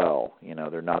as well.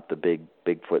 They're not the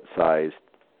Bigfoot-sized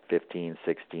 15,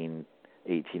 16,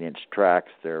 18-inch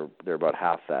tracks. They're about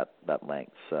half that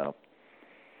length. So.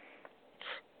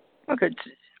 Okay.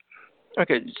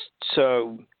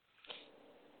 So,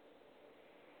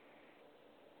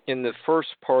 in the first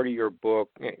part of your book,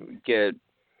 you get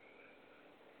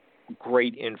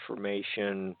great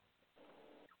information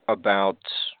about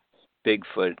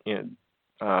Bigfoot.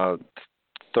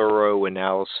 Thorough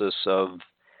analysis of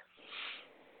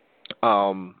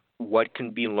what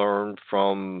can be learned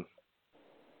from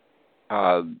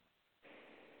 1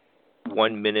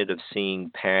 minute of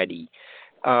seeing Patty.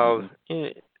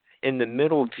 In the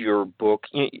middle of your book,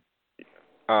 we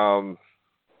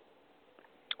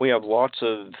have lots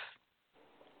of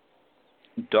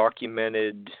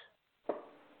documented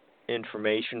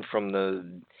information from the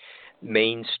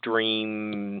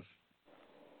mainstream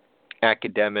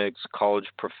academics, college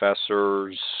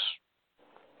professors,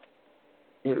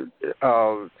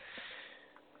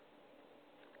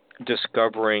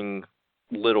 discovering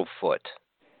Littlefoot.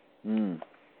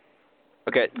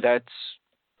 Okay,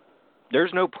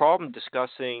 there's no problem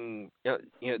discussing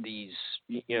these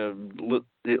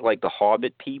like the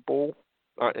Hobbit people.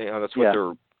 That's what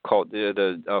they're called,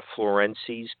 the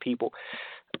Florences people.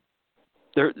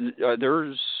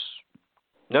 There's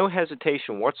no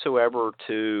hesitation whatsoever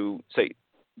to say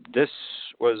this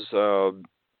was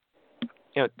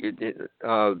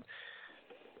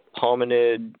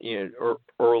hominid,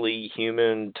 early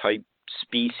human type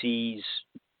species,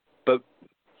 but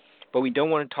we don't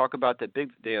want to talk about the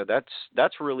big.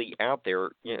 That's really out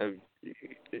there.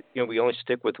 We only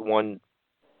stick with one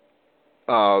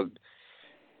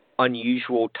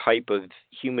unusual type of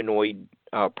humanoid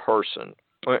person.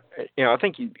 I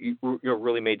think you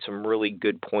really made some really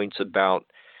good points about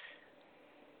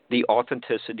the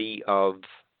authenticity of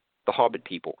the Hobbit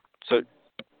people. So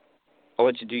I'll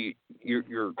let you do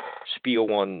your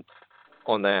spiel on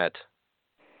that.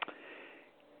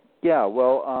 Yeah,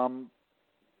 well,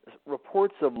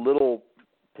 reports of little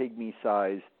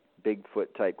pygmy-sized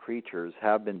Bigfoot-type creatures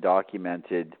have been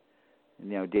documented,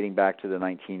 dating back to the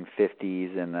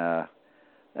 1950s, and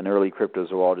an early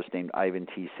cryptozoologist named Ivan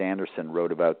T. Sanderson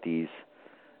wrote about these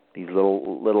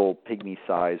little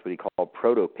pygmy-sized, what he called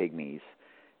proto-pygmies,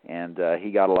 and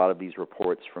he got a lot of these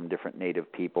reports from different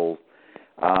native people.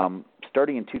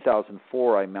 Starting in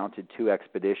 2004, I mounted 2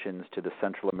 expeditions to the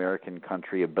Central American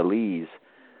country of Belize,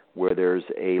 where there's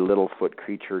a Littlefoot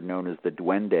creature known as the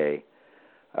Duende,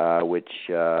 which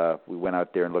we went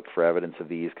out there and looked for evidence of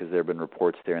these because there have been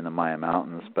reports there in the Maya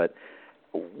Mountains. But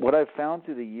what I've found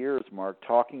through the years, Mark,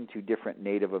 talking to different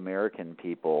Native American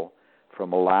people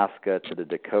from Alaska to the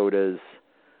Dakotas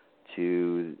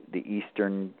to the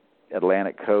eastern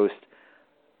Atlantic coast,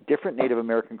 different Native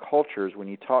American cultures, when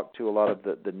you talk to a lot of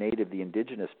the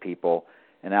indigenous people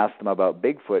and ask them about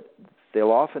Bigfoot,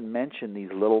 they'll often mention these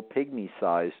little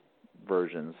pygmy-sized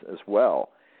versions as well.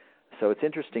 So it's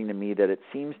interesting to me that it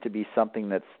seems to be something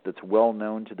that's well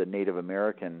known to the Native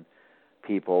American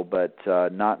people, but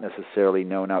not necessarily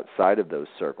known outside of those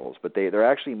circles. But they're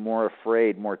actually more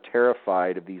afraid, more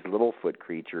terrified of these Littlefoot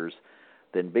creatures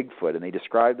than Bigfoot, and they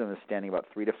describe them as standing about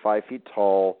 3 to 5 feet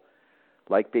tall.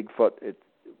 Like Bigfoot, it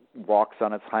walks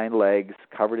on its hind legs,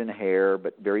 covered in hair,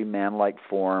 but very man-like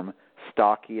form,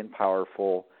 stocky and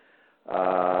powerful,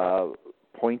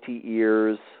 pointy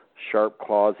ears, sharp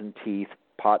claws and teeth,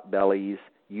 pot bellies,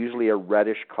 usually a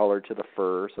reddish color to the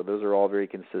fur. So those are all very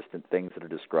consistent things that are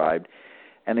described.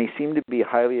 And they seem to be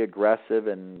highly aggressive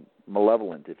and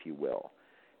malevolent, if you will.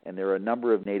 And there are a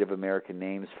number of Native American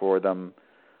names for them: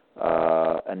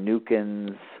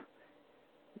 Anukins,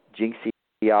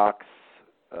 Jinxiox,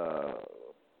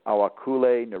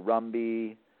 Awakule,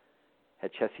 Narumbi,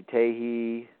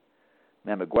 Hechesitehi,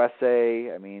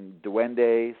 Mamagwese,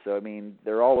 Duende. So,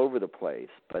 they're all over the place.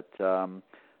 But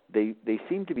they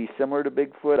seem to be similar to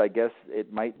Bigfoot. I guess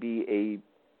it might be a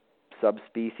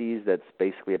subspecies that's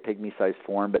basically a pygmy-sized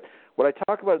form. But what I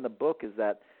talk about in the book is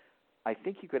that I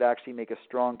think you could actually make a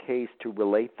strong case to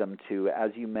relate them to,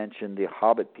 as you mentioned, the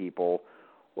Hobbit people,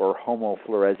 or Homo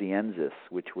floresiensis,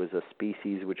 which was a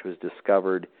species which was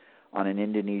discovered on an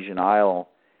Indonesian isle.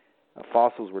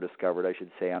 Fossils were discovered, I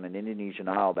should say, on an Indonesian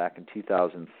isle back in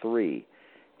 2003.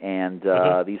 And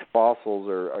these fossils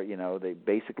are they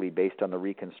basically based on the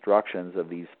reconstructions of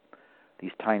these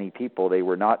tiny people. They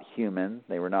were not human.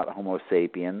 They were not Homo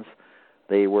sapiens.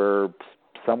 They were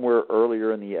somewhere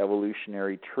earlier in the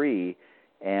evolutionary tree,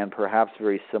 and perhaps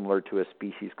very similar to a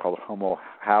species called Homo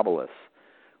habilis,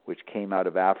 which came out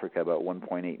of Africa about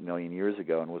 1.8 million years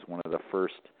ago and was one of the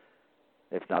first,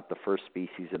 if not the first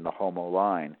species in the Homo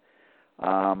line.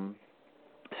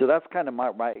 So that's kind of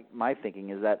my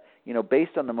thinking, is that,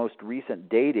 based on the most recent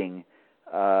dating,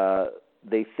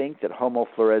 they think that Homo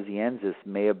floresiensis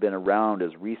may have been around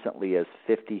as recently as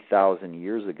 50,000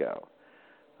 years ago.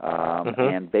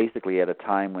 And basically at a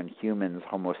time when humans,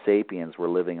 Homo sapiens, were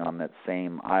living on that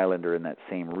same island or in that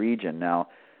same region. Now,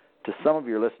 to some of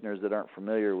your listeners that aren't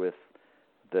familiar with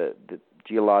the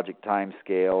geologic time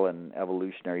scale and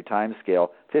evolutionary time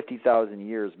scale, 50,000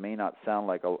 years may sound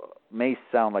like a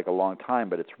long time,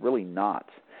 but it's really not.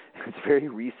 It's very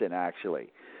recent,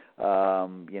 actually,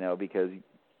 because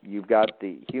you've got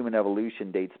the human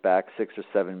evolution dates back 6 or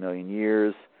 7 million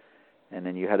years. And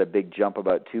then you had a big jump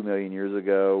about 2 million years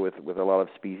ago with a lot of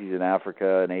species in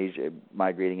Africa and Asia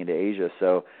migrating into Asia.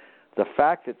 So the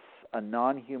fact it's a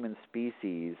non-human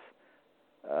species,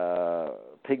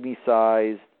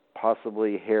 pygmy-sized,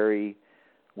 possibly hairy,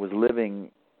 was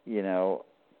living,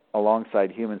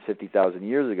 alongside humans 50,000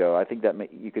 years ago, I think that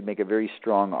you could make a very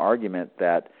strong argument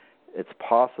that it's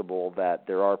possible that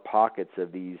there are pockets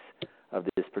of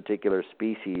this particular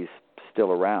species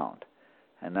still around.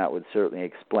 And that would certainly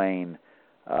explain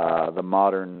the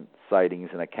modern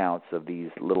sightings and accounts of these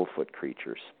Littlefoot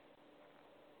creatures.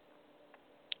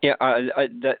 Yeah,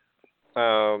 that's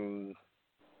on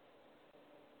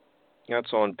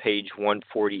page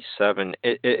 147.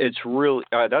 It's really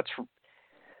that's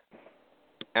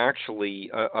actually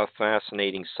a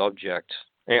fascinating subject.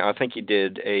 And I think you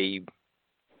did a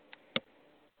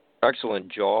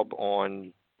excellent job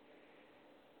on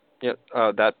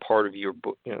that part of your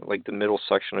book, like the middle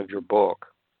section of your book.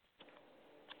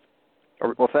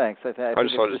 Well, thanks. I think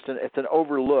it's an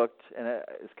overlooked, and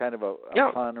it's kind of a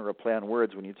pun or a play on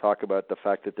words when you talk about the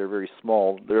fact that they're very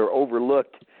small. They're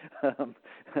overlooked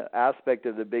aspect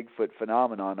of the Bigfoot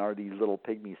phenomenon are these little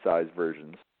pygmy-sized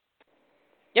versions.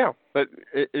 Yeah, but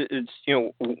it's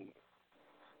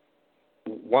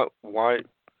why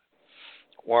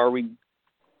are we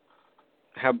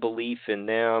have belief in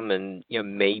them, and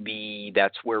maybe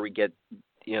that's where we get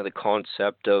the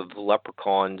concept of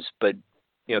leprechauns, but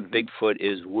Bigfoot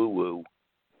is woo-woo.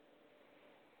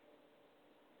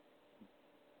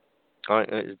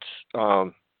 It's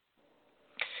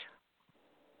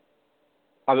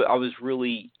I was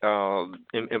really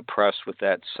impressed with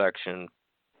that section,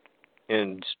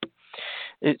 and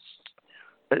it's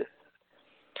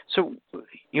so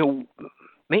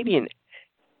maybe an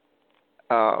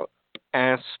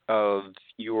as of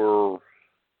your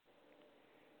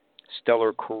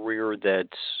stellar career that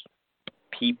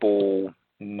people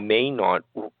may not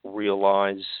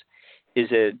realize is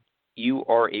that you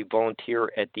are a volunteer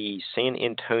at the San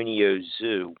Antonio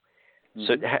Zoo. Mm-hmm.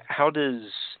 So how does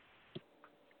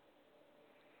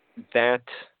that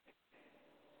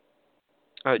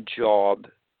job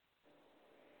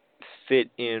fit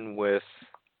in with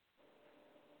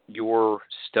your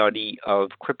study of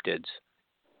cryptids?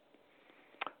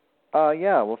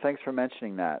 Yeah, well, thanks for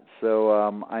mentioning that. So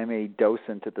I'm a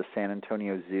docent at the San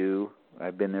Antonio Zoo.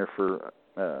 I've been there for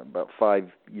about 5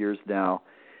 years now.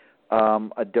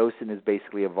 A docent is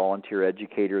basically a volunteer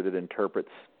educator that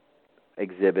interprets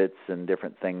exhibits and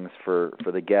different things for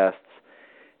the guests.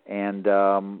 And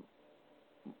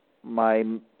my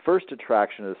first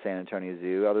attraction to the San Antonio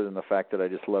Zoo, other than the fact that I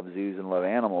just love zoos and love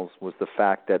animals, was the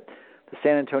fact that the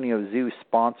San Antonio Zoo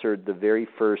sponsored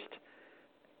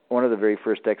one of the very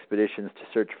first expeditions to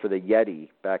search for the Yeti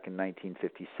back in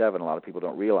 1957. A lot of people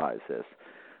don't realize this.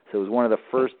 So it was one of the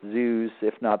first zoos,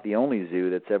 if not the only zoo,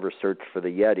 that's ever searched for the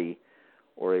Yeti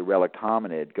or a relict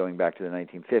hominid going back to the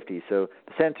 1950s. So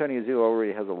the San Antonio Zoo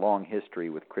already has a long history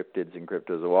with cryptids and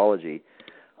cryptozoology.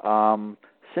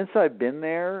 Since I've been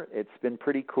there, it's been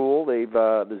pretty cool.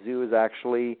 The zoo has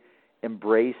actually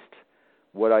embraced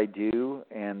what I do,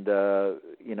 and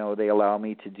they allow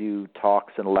me to do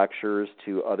talks and lectures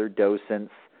to other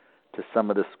docents, to some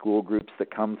of the school groups that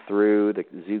come through, the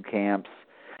zoo camps.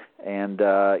 And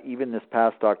even this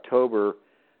past October,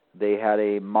 they had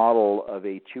a model of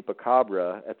a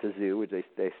chupacabra at the zoo, which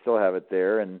they still have it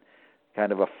there, and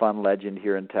kind of a fun legend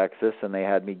here in Texas. And they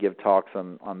had me give talks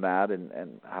on that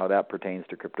and how that pertains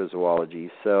to cryptozoology.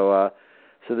 So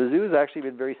the zoo has actually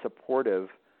been very supportive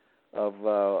of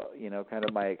kind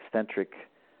of my eccentric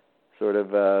sort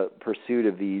of pursuit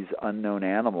of these unknown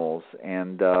animals.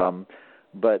 And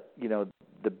but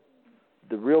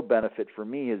the real benefit for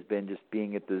me has been just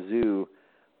being at the zoo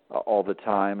all the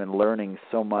time and learning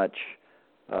so much.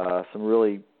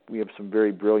 We have some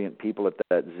very brilliant people at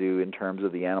that zoo in terms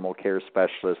of the animal care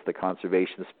specialists, the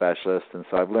conservation specialists, and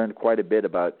so I've learned quite a bit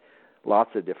about lots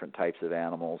of different types of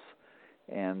animals.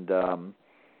 And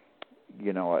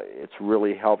it's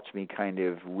really helped me kind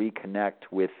of reconnect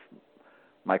with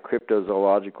my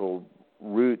cryptozoological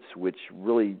roots, which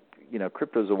really,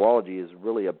 cryptozoology is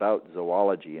really about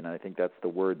zoology, and I think that's the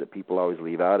word that people always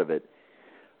leave out of it.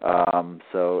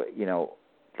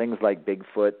 Things like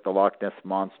Bigfoot, the Loch Ness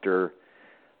Monster,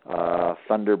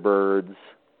 Thunderbirds,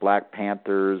 Black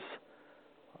Panthers,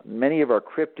 many of our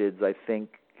cryptids, I think,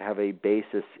 have a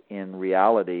basis in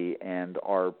reality and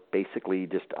are basically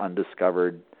just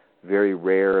undiscovered, very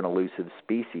rare and elusive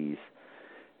species.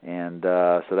 And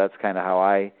so that's kind of how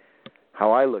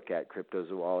I look at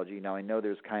cryptozoology. Now, I know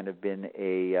there's kind of been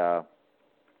a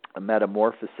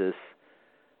metamorphosis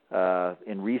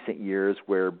in recent years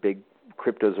where big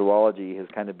cryptozoology has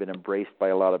kind of been embraced by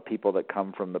a lot of people that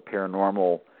come from the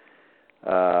paranormal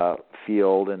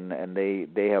field, and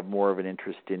they have more of an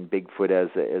interest in Bigfoot as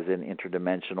an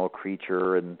interdimensional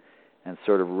creature, and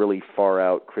sort of really far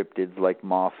out cryptids like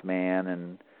Mothman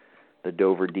and the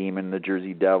Dover Demon, the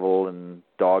Jersey Devil, and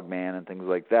Dogman, and things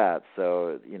like that.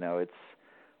 So it's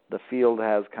the field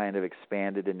has kind of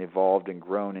expanded and evolved and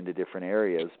grown into different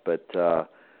areas, but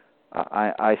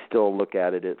I still look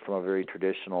at it from a very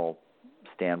traditional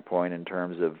standpoint in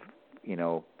terms of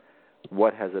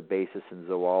what has a basis in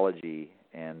zoology,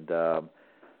 and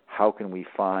how can we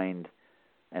find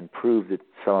and prove that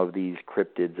some of these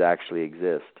cryptids actually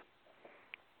exist.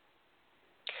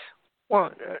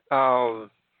 Well,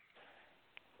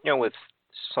 with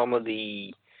some of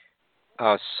the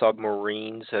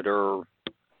submarines that are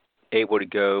able to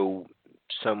go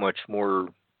so much more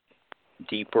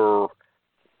deeper.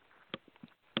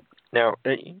 Now,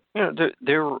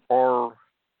 there are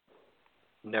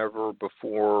never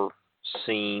before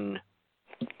seen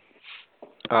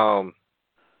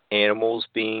animals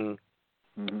being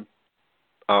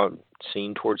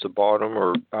seen towards the bottom,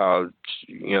 or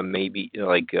maybe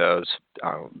like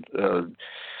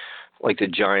the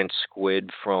giant squid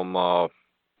from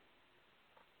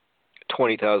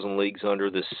 20,000 Leagues Under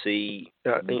the Sea.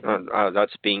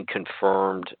 That's being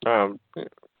confirmed.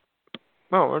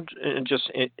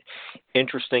 Just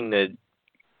interesting that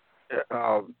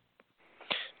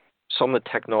some of the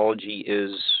technology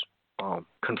is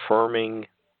confirming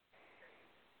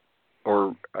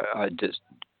or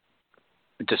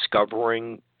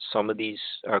discovering some of these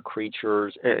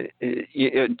creatures.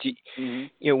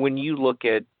 When you look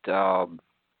at the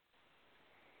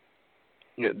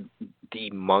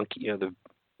monkey, the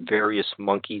various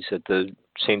monkeys at the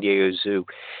San Diego Zoo,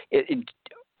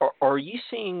 are you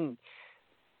seeing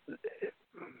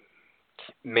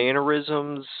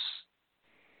mannerisms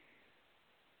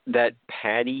that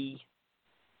Patty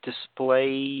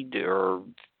displayed, or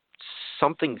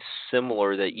something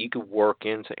similar that you could work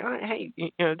in and say, oh, hey,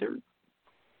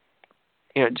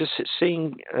 just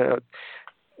seeing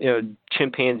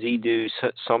chimpanzee do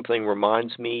something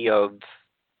reminds me of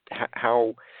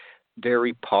how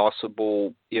very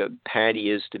possible Patty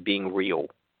is to being real.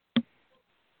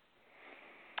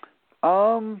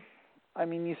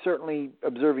 You certainly,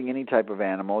 observing any type of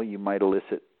animal, you might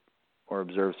elicit or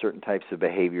observe certain types of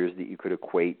behaviors that you could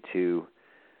equate to,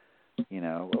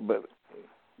 but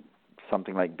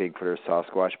something like Bigfoot or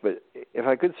Sasquatch. But if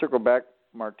I could circle back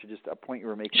Mark, to just a point you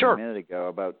were making Sure. a minute ago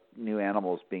about new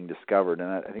animals being discovered, and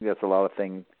I think that's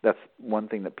that's one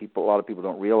thing that a lot of people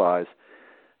don't realize.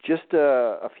 Just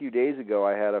a few days ago,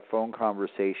 I had a phone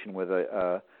conversation with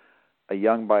a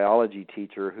young biology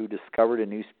teacher who discovered a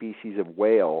new species of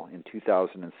whale in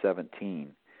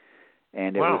 2017.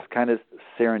 And it Wow. was kind of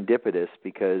serendipitous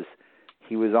because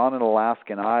he was on an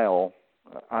Alaskan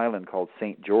island called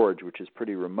St. George, which is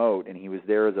pretty remote, and he was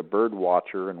there as a bird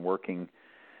watcher and working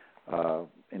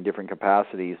in different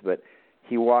capacities. But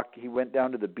he went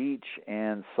down to the beach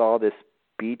and saw this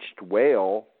beached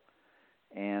whale,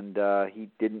 and he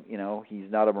didn't, he's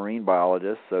not a marine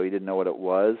biologist, so he didn't know what it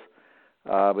was.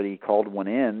 But he called one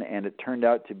in, and it turned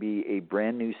out to be a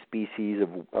brand new species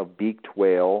of beaked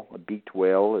whale. A beaked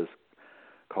whale is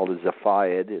called a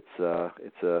Zephyid. It's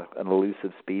an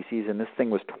elusive species, and this thing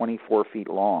was 24 feet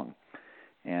long.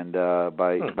 And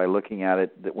by looking at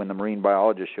it, that when the marine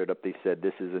biologist showed up, they said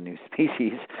this is a new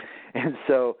species. And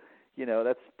so,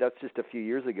 that's just a few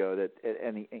years ago.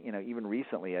 And even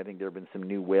recently, I think there have been some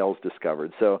new whales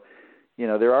discovered. So,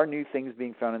 there are new things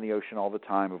being found in the ocean all the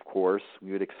time. Of course,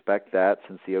 we would expect that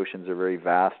since the oceans are very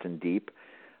vast and deep.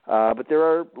 But there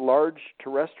are large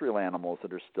terrestrial animals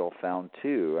that are still found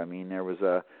too. I mean, there was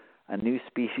a new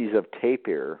species of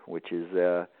tapir, which is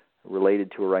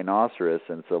related to a rhinoceros,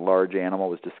 and it's a large animal.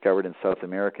 Was discovered in South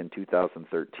America in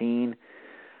 2013.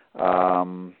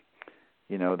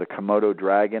 The Komodo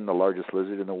dragon, the largest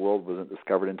lizard in the world, wasn't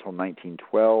discovered until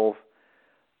 1912.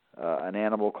 An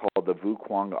animal called the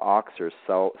Vuquang ox, or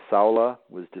Saula,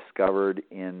 was discovered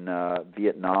in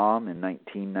Vietnam in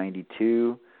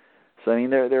 1992. So I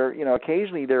mean,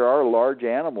 occasionally there are large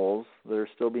animals that are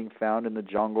still being found in the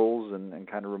jungles and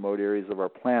kind of remote areas of our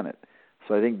planet.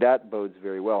 So I think that bodes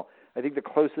very well. I think the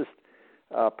closest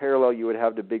parallel you would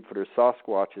have to Bigfoot or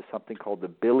Sasquatch is something called the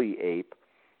billy ape,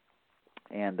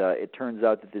 and it turns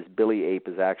out that this billy ape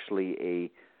is actually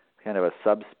a kind of a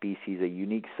subspecies, a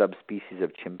unique subspecies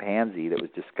of chimpanzee that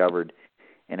was discovered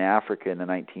in Africa in the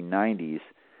 1990s.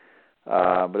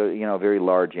 But a very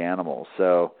large animal.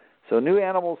 So new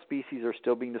animal species are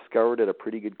still being discovered at a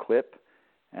pretty good clip,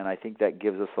 and I think that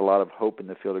gives us a lot of hope in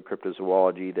the field of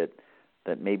cryptozoology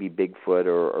that maybe Bigfoot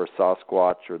or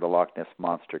Sasquatch or the Loch Ness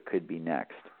Monster could be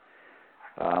next.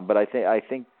 But I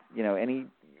think any,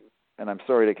 and I'm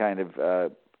sorry to kind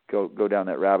of go down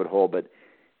that rabbit hole, but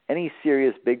any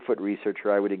serious Bigfoot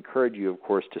researcher, I would encourage you, of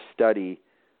course, to study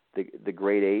the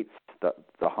great apes, the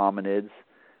hominids,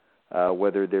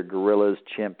 whether they're gorillas,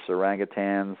 chimps,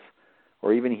 orangutans,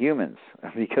 or even humans,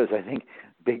 because I think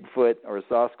Bigfoot or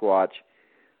Sasquatch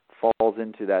falls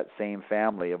into that same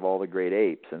family of all the great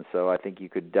apes. And so I think you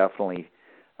could definitely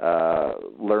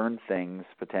learn things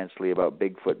potentially about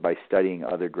Bigfoot by studying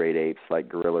other great apes like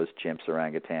gorillas, chimps,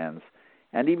 orangutans,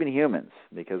 and even humans,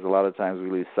 because a lot of times we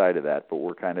lose sight of that, but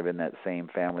we're kind of in that same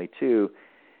family too.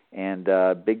 And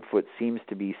Bigfoot seems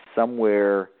to be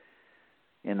somewhere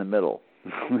in the middle.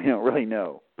 We don't really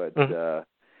know, but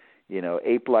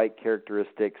ape-like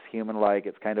characteristics, human-like.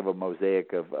 It's kind of a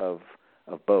mosaic of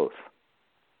both.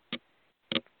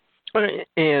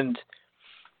 And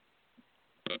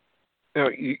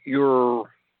your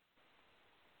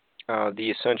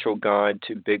the Essential Guide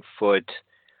to Bigfoot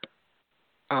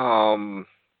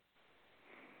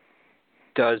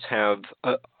does have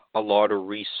a lot of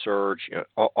research,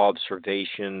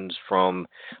 observations from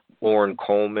Loren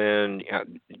Coleman,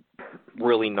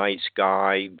 really nice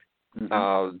guy.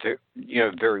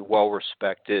 Very well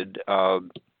respected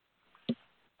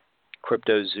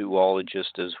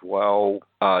cryptozoologist as well.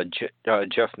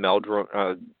 Jeff Meldrum,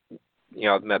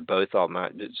 I've met both of them.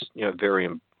 It's very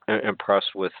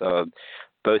impressed with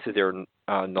both of their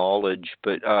knowledge.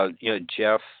 But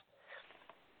Jeff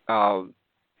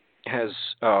has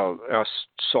I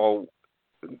saw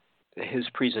his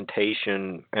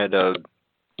presentation at a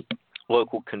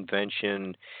local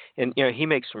convention, and he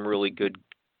makes some really good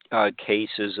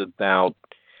cases about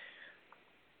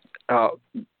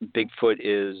Bigfoot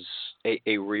is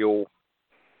a real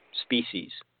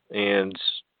species, and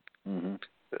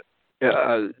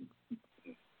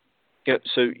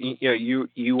so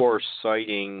you are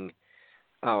citing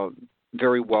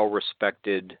very well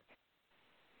respected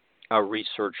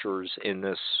researchers in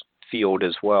this field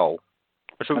as well.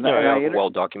 So a well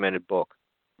documented book.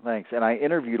 Thanks, and I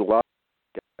interviewed a lot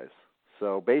of guys.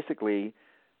 So basically,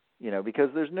 because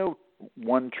there's no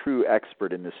one true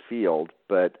expert in this field,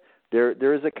 but there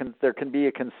can be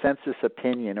a consensus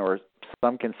opinion or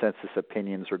some consensus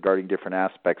opinions regarding different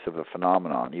aspects of a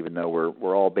phenomenon, even though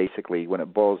we're all basically, when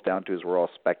it boils down to, is we're all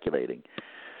speculating.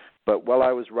 But while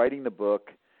I was writing the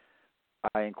book,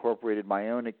 I incorporated my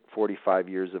own 45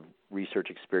 years of research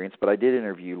experience, but I did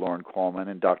interview Loren Coleman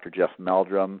and Dr. Jeff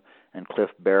Meldrum and Cliff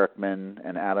Barackman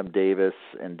and Adam Davis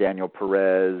and Daniel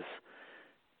Perez,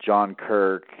 John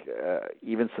Kirk,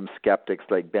 even some skeptics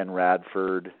like Ben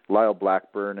Radford, Lyle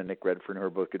Blackburn, and Nick Redfern, who are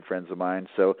both good friends of mine.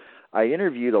 So I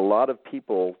interviewed a lot of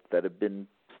people that have been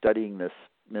studying this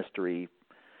mystery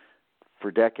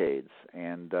for decades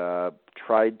and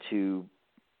tried to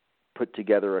put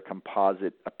together a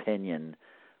composite opinion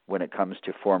when it comes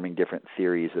to forming different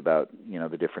theories about,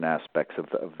 the different aspects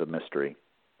of the mystery.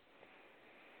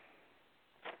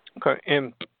 Okay,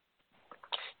 and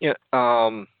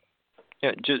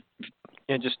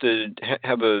just to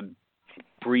have a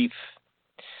brief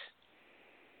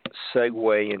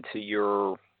segue into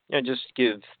your, just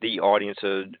give the audience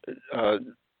a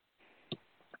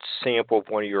sample of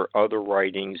one of your other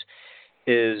writings,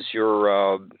 is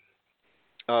your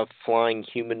Flying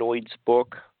Humanoids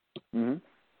book. Mm-hmm.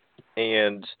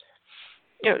 And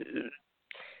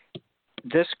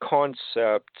this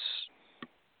concept,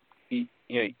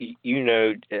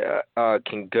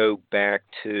 can go back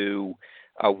to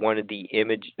one of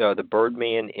the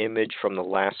Birdman image from the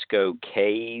Lascaux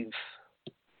cave,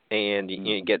 and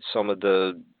you get some of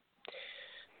the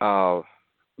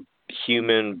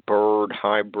human-bird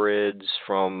hybrids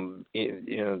from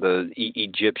the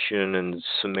Egyptian and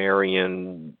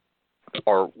Sumerian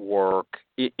artwork.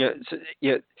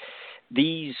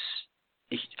 These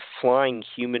flying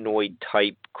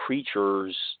humanoid-type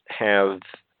creatures have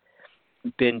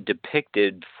been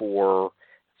depicted for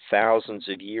thousands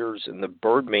of years, and the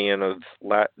Birdman of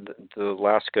the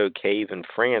Lascaux cave in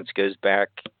France goes back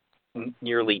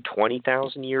nearly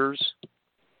 20,000 years.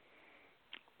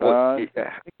 I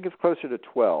think it's closer to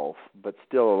 12, but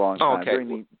still a long time.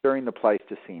 Okay. During the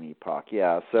Pleistocene epoch.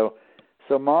 Yeah. So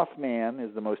Mothman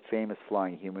is the most famous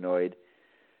flying humanoid.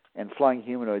 And flying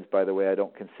humanoids, by the way, I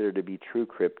don't consider to be true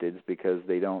cryptids because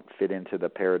they don't fit into the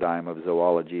paradigm of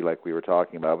zoology like we were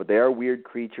talking about. But they are weird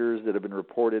creatures that have been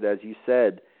reported, as you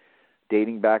said,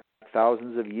 dating back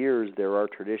thousands of years. There are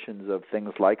traditions of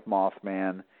things like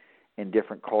Mothman in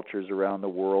different cultures around the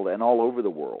world and all over the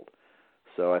world.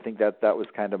 So I think that was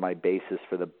kind of my basis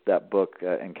for that book,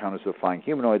 Encounters with Flying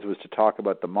Humanoids, was to talk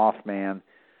about the Mothman,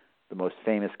 the most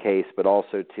famous case, but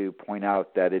also to point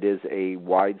out that it is a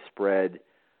widespread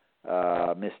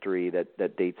mystery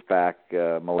that dates back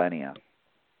millennia.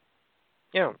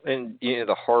 Yeah, and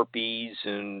the harpies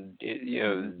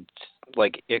and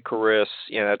like Icarus,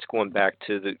 that's going back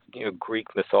to the Greek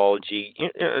mythology.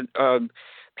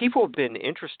 People have been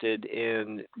interested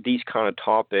in these kind of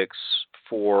topics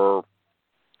for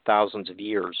thousands of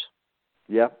years.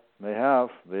 Yeah, they have.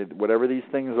 Whatever these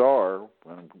things are,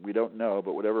 we don't know,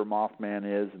 but whatever Mothman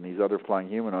is and these other flying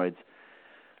humanoids,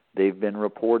 they've been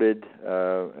reported,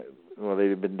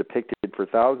 they've been depicted for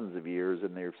thousands of years,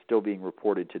 and they're still being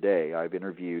reported today. I've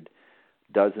interviewed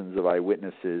dozens of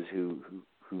eyewitnesses who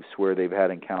swear they've had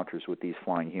encounters with these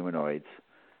flying humanoids.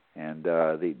 And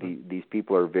these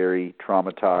people are very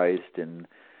traumatized and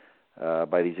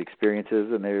by these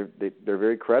experiences, and they're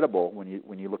very credible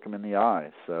when you look them in the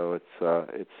eye. So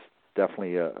it's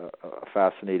definitely a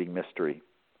fascinating mystery,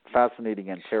 fascinating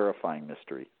and terrifying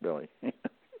mystery, really.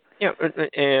 Yeah,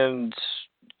 and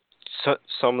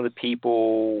some of the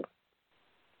people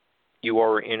you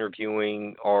are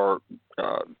interviewing are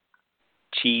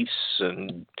chiefs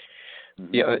and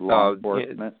law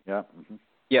enforcement.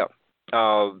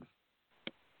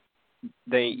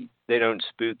 They don't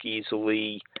spook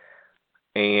easily,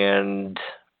 and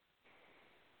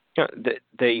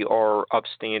they are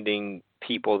upstanding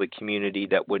people of the community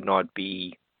that would not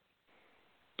be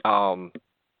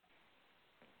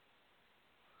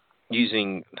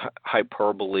using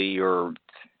hyperbole or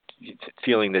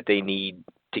feeling that they need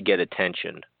to get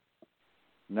attention.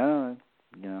 No,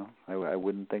 I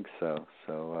wouldn't think so.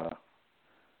 So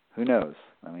who knows?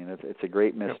 I mean, it's a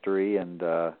great mystery, and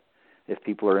if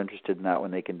people are interested in that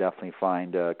one, they can definitely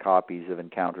find copies of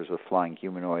Encounters with Flying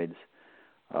Humanoids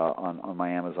on my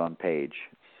Amazon page.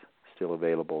 It's still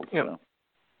available. So.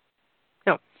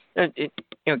 Yeah. I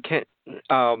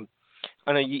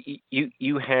know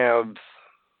you have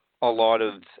a lot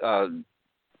of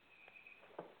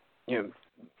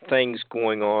things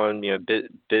going on,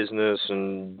 business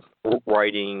and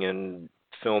writing and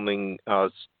filming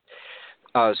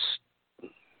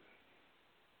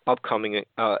upcoming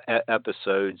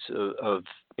episodes of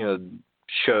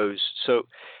shows. So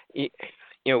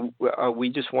we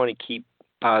just want to keep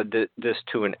this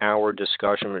to an hour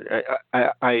discussion.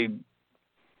 I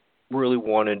really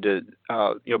wanted to,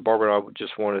 Barbara and I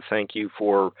just want to thank you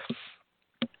for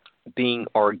being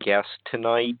our guest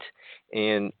tonight,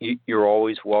 and you're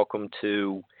always welcome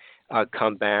to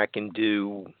come back and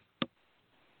do,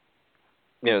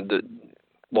 the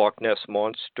Loch Ness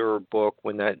Monster book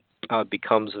when that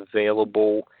becomes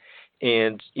available.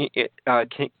 And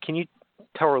can you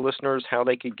tell our listeners how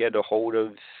they could get a hold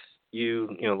of you,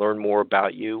 learn more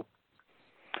about you?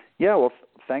 Yeah, well,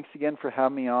 thanks again for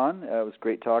having me on. It was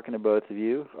great talking to both of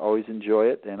you. Always enjoy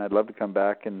it, and I'd love to come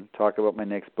back and talk about my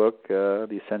next book,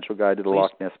 The Essential Guide to the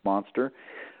Loch Ness Monster.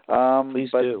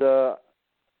 Please do.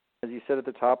 As you said at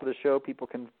the top of the show, people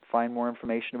can find more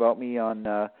information about me on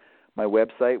my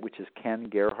website, which is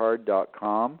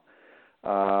kengerhard.com.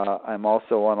 I'm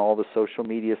also on all the social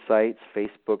media sites,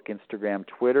 Facebook, Instagram,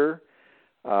 Twitter.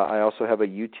 I also have a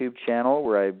YouTube channel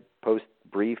where I post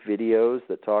brief videos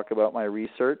that talk about my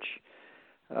research.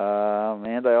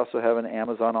 And I also have an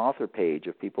Amazon author page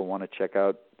if people want to check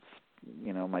out,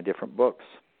 my different books.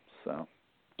 So.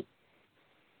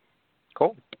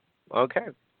 Cool. Okay.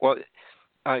 Well,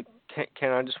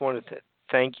 Ken, I just want to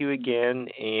thank you again,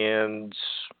 and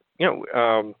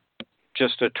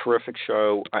just a terrific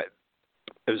show.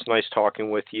 It was nice talking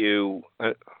with you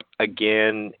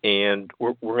again, and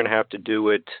we're going to have to do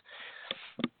it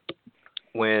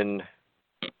when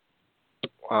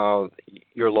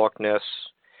your Loch Ness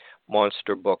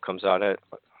Monster book comes out.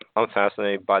 I'm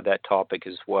fascinated by that topic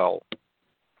as well.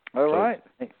 All right.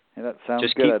 Hey, that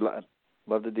sounds good. I'd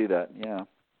love to do that. Yeah.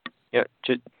 Yeah.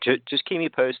 Just keep me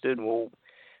posted. We'll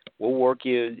work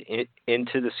you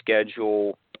into the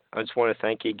schedule. I just want to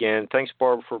thank you again. Thanks,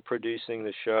 Barbara, for producing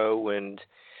the show, and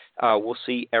we'll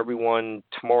see everyone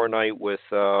tomorrow night with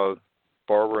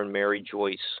Barbara and Mary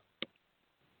Joyce.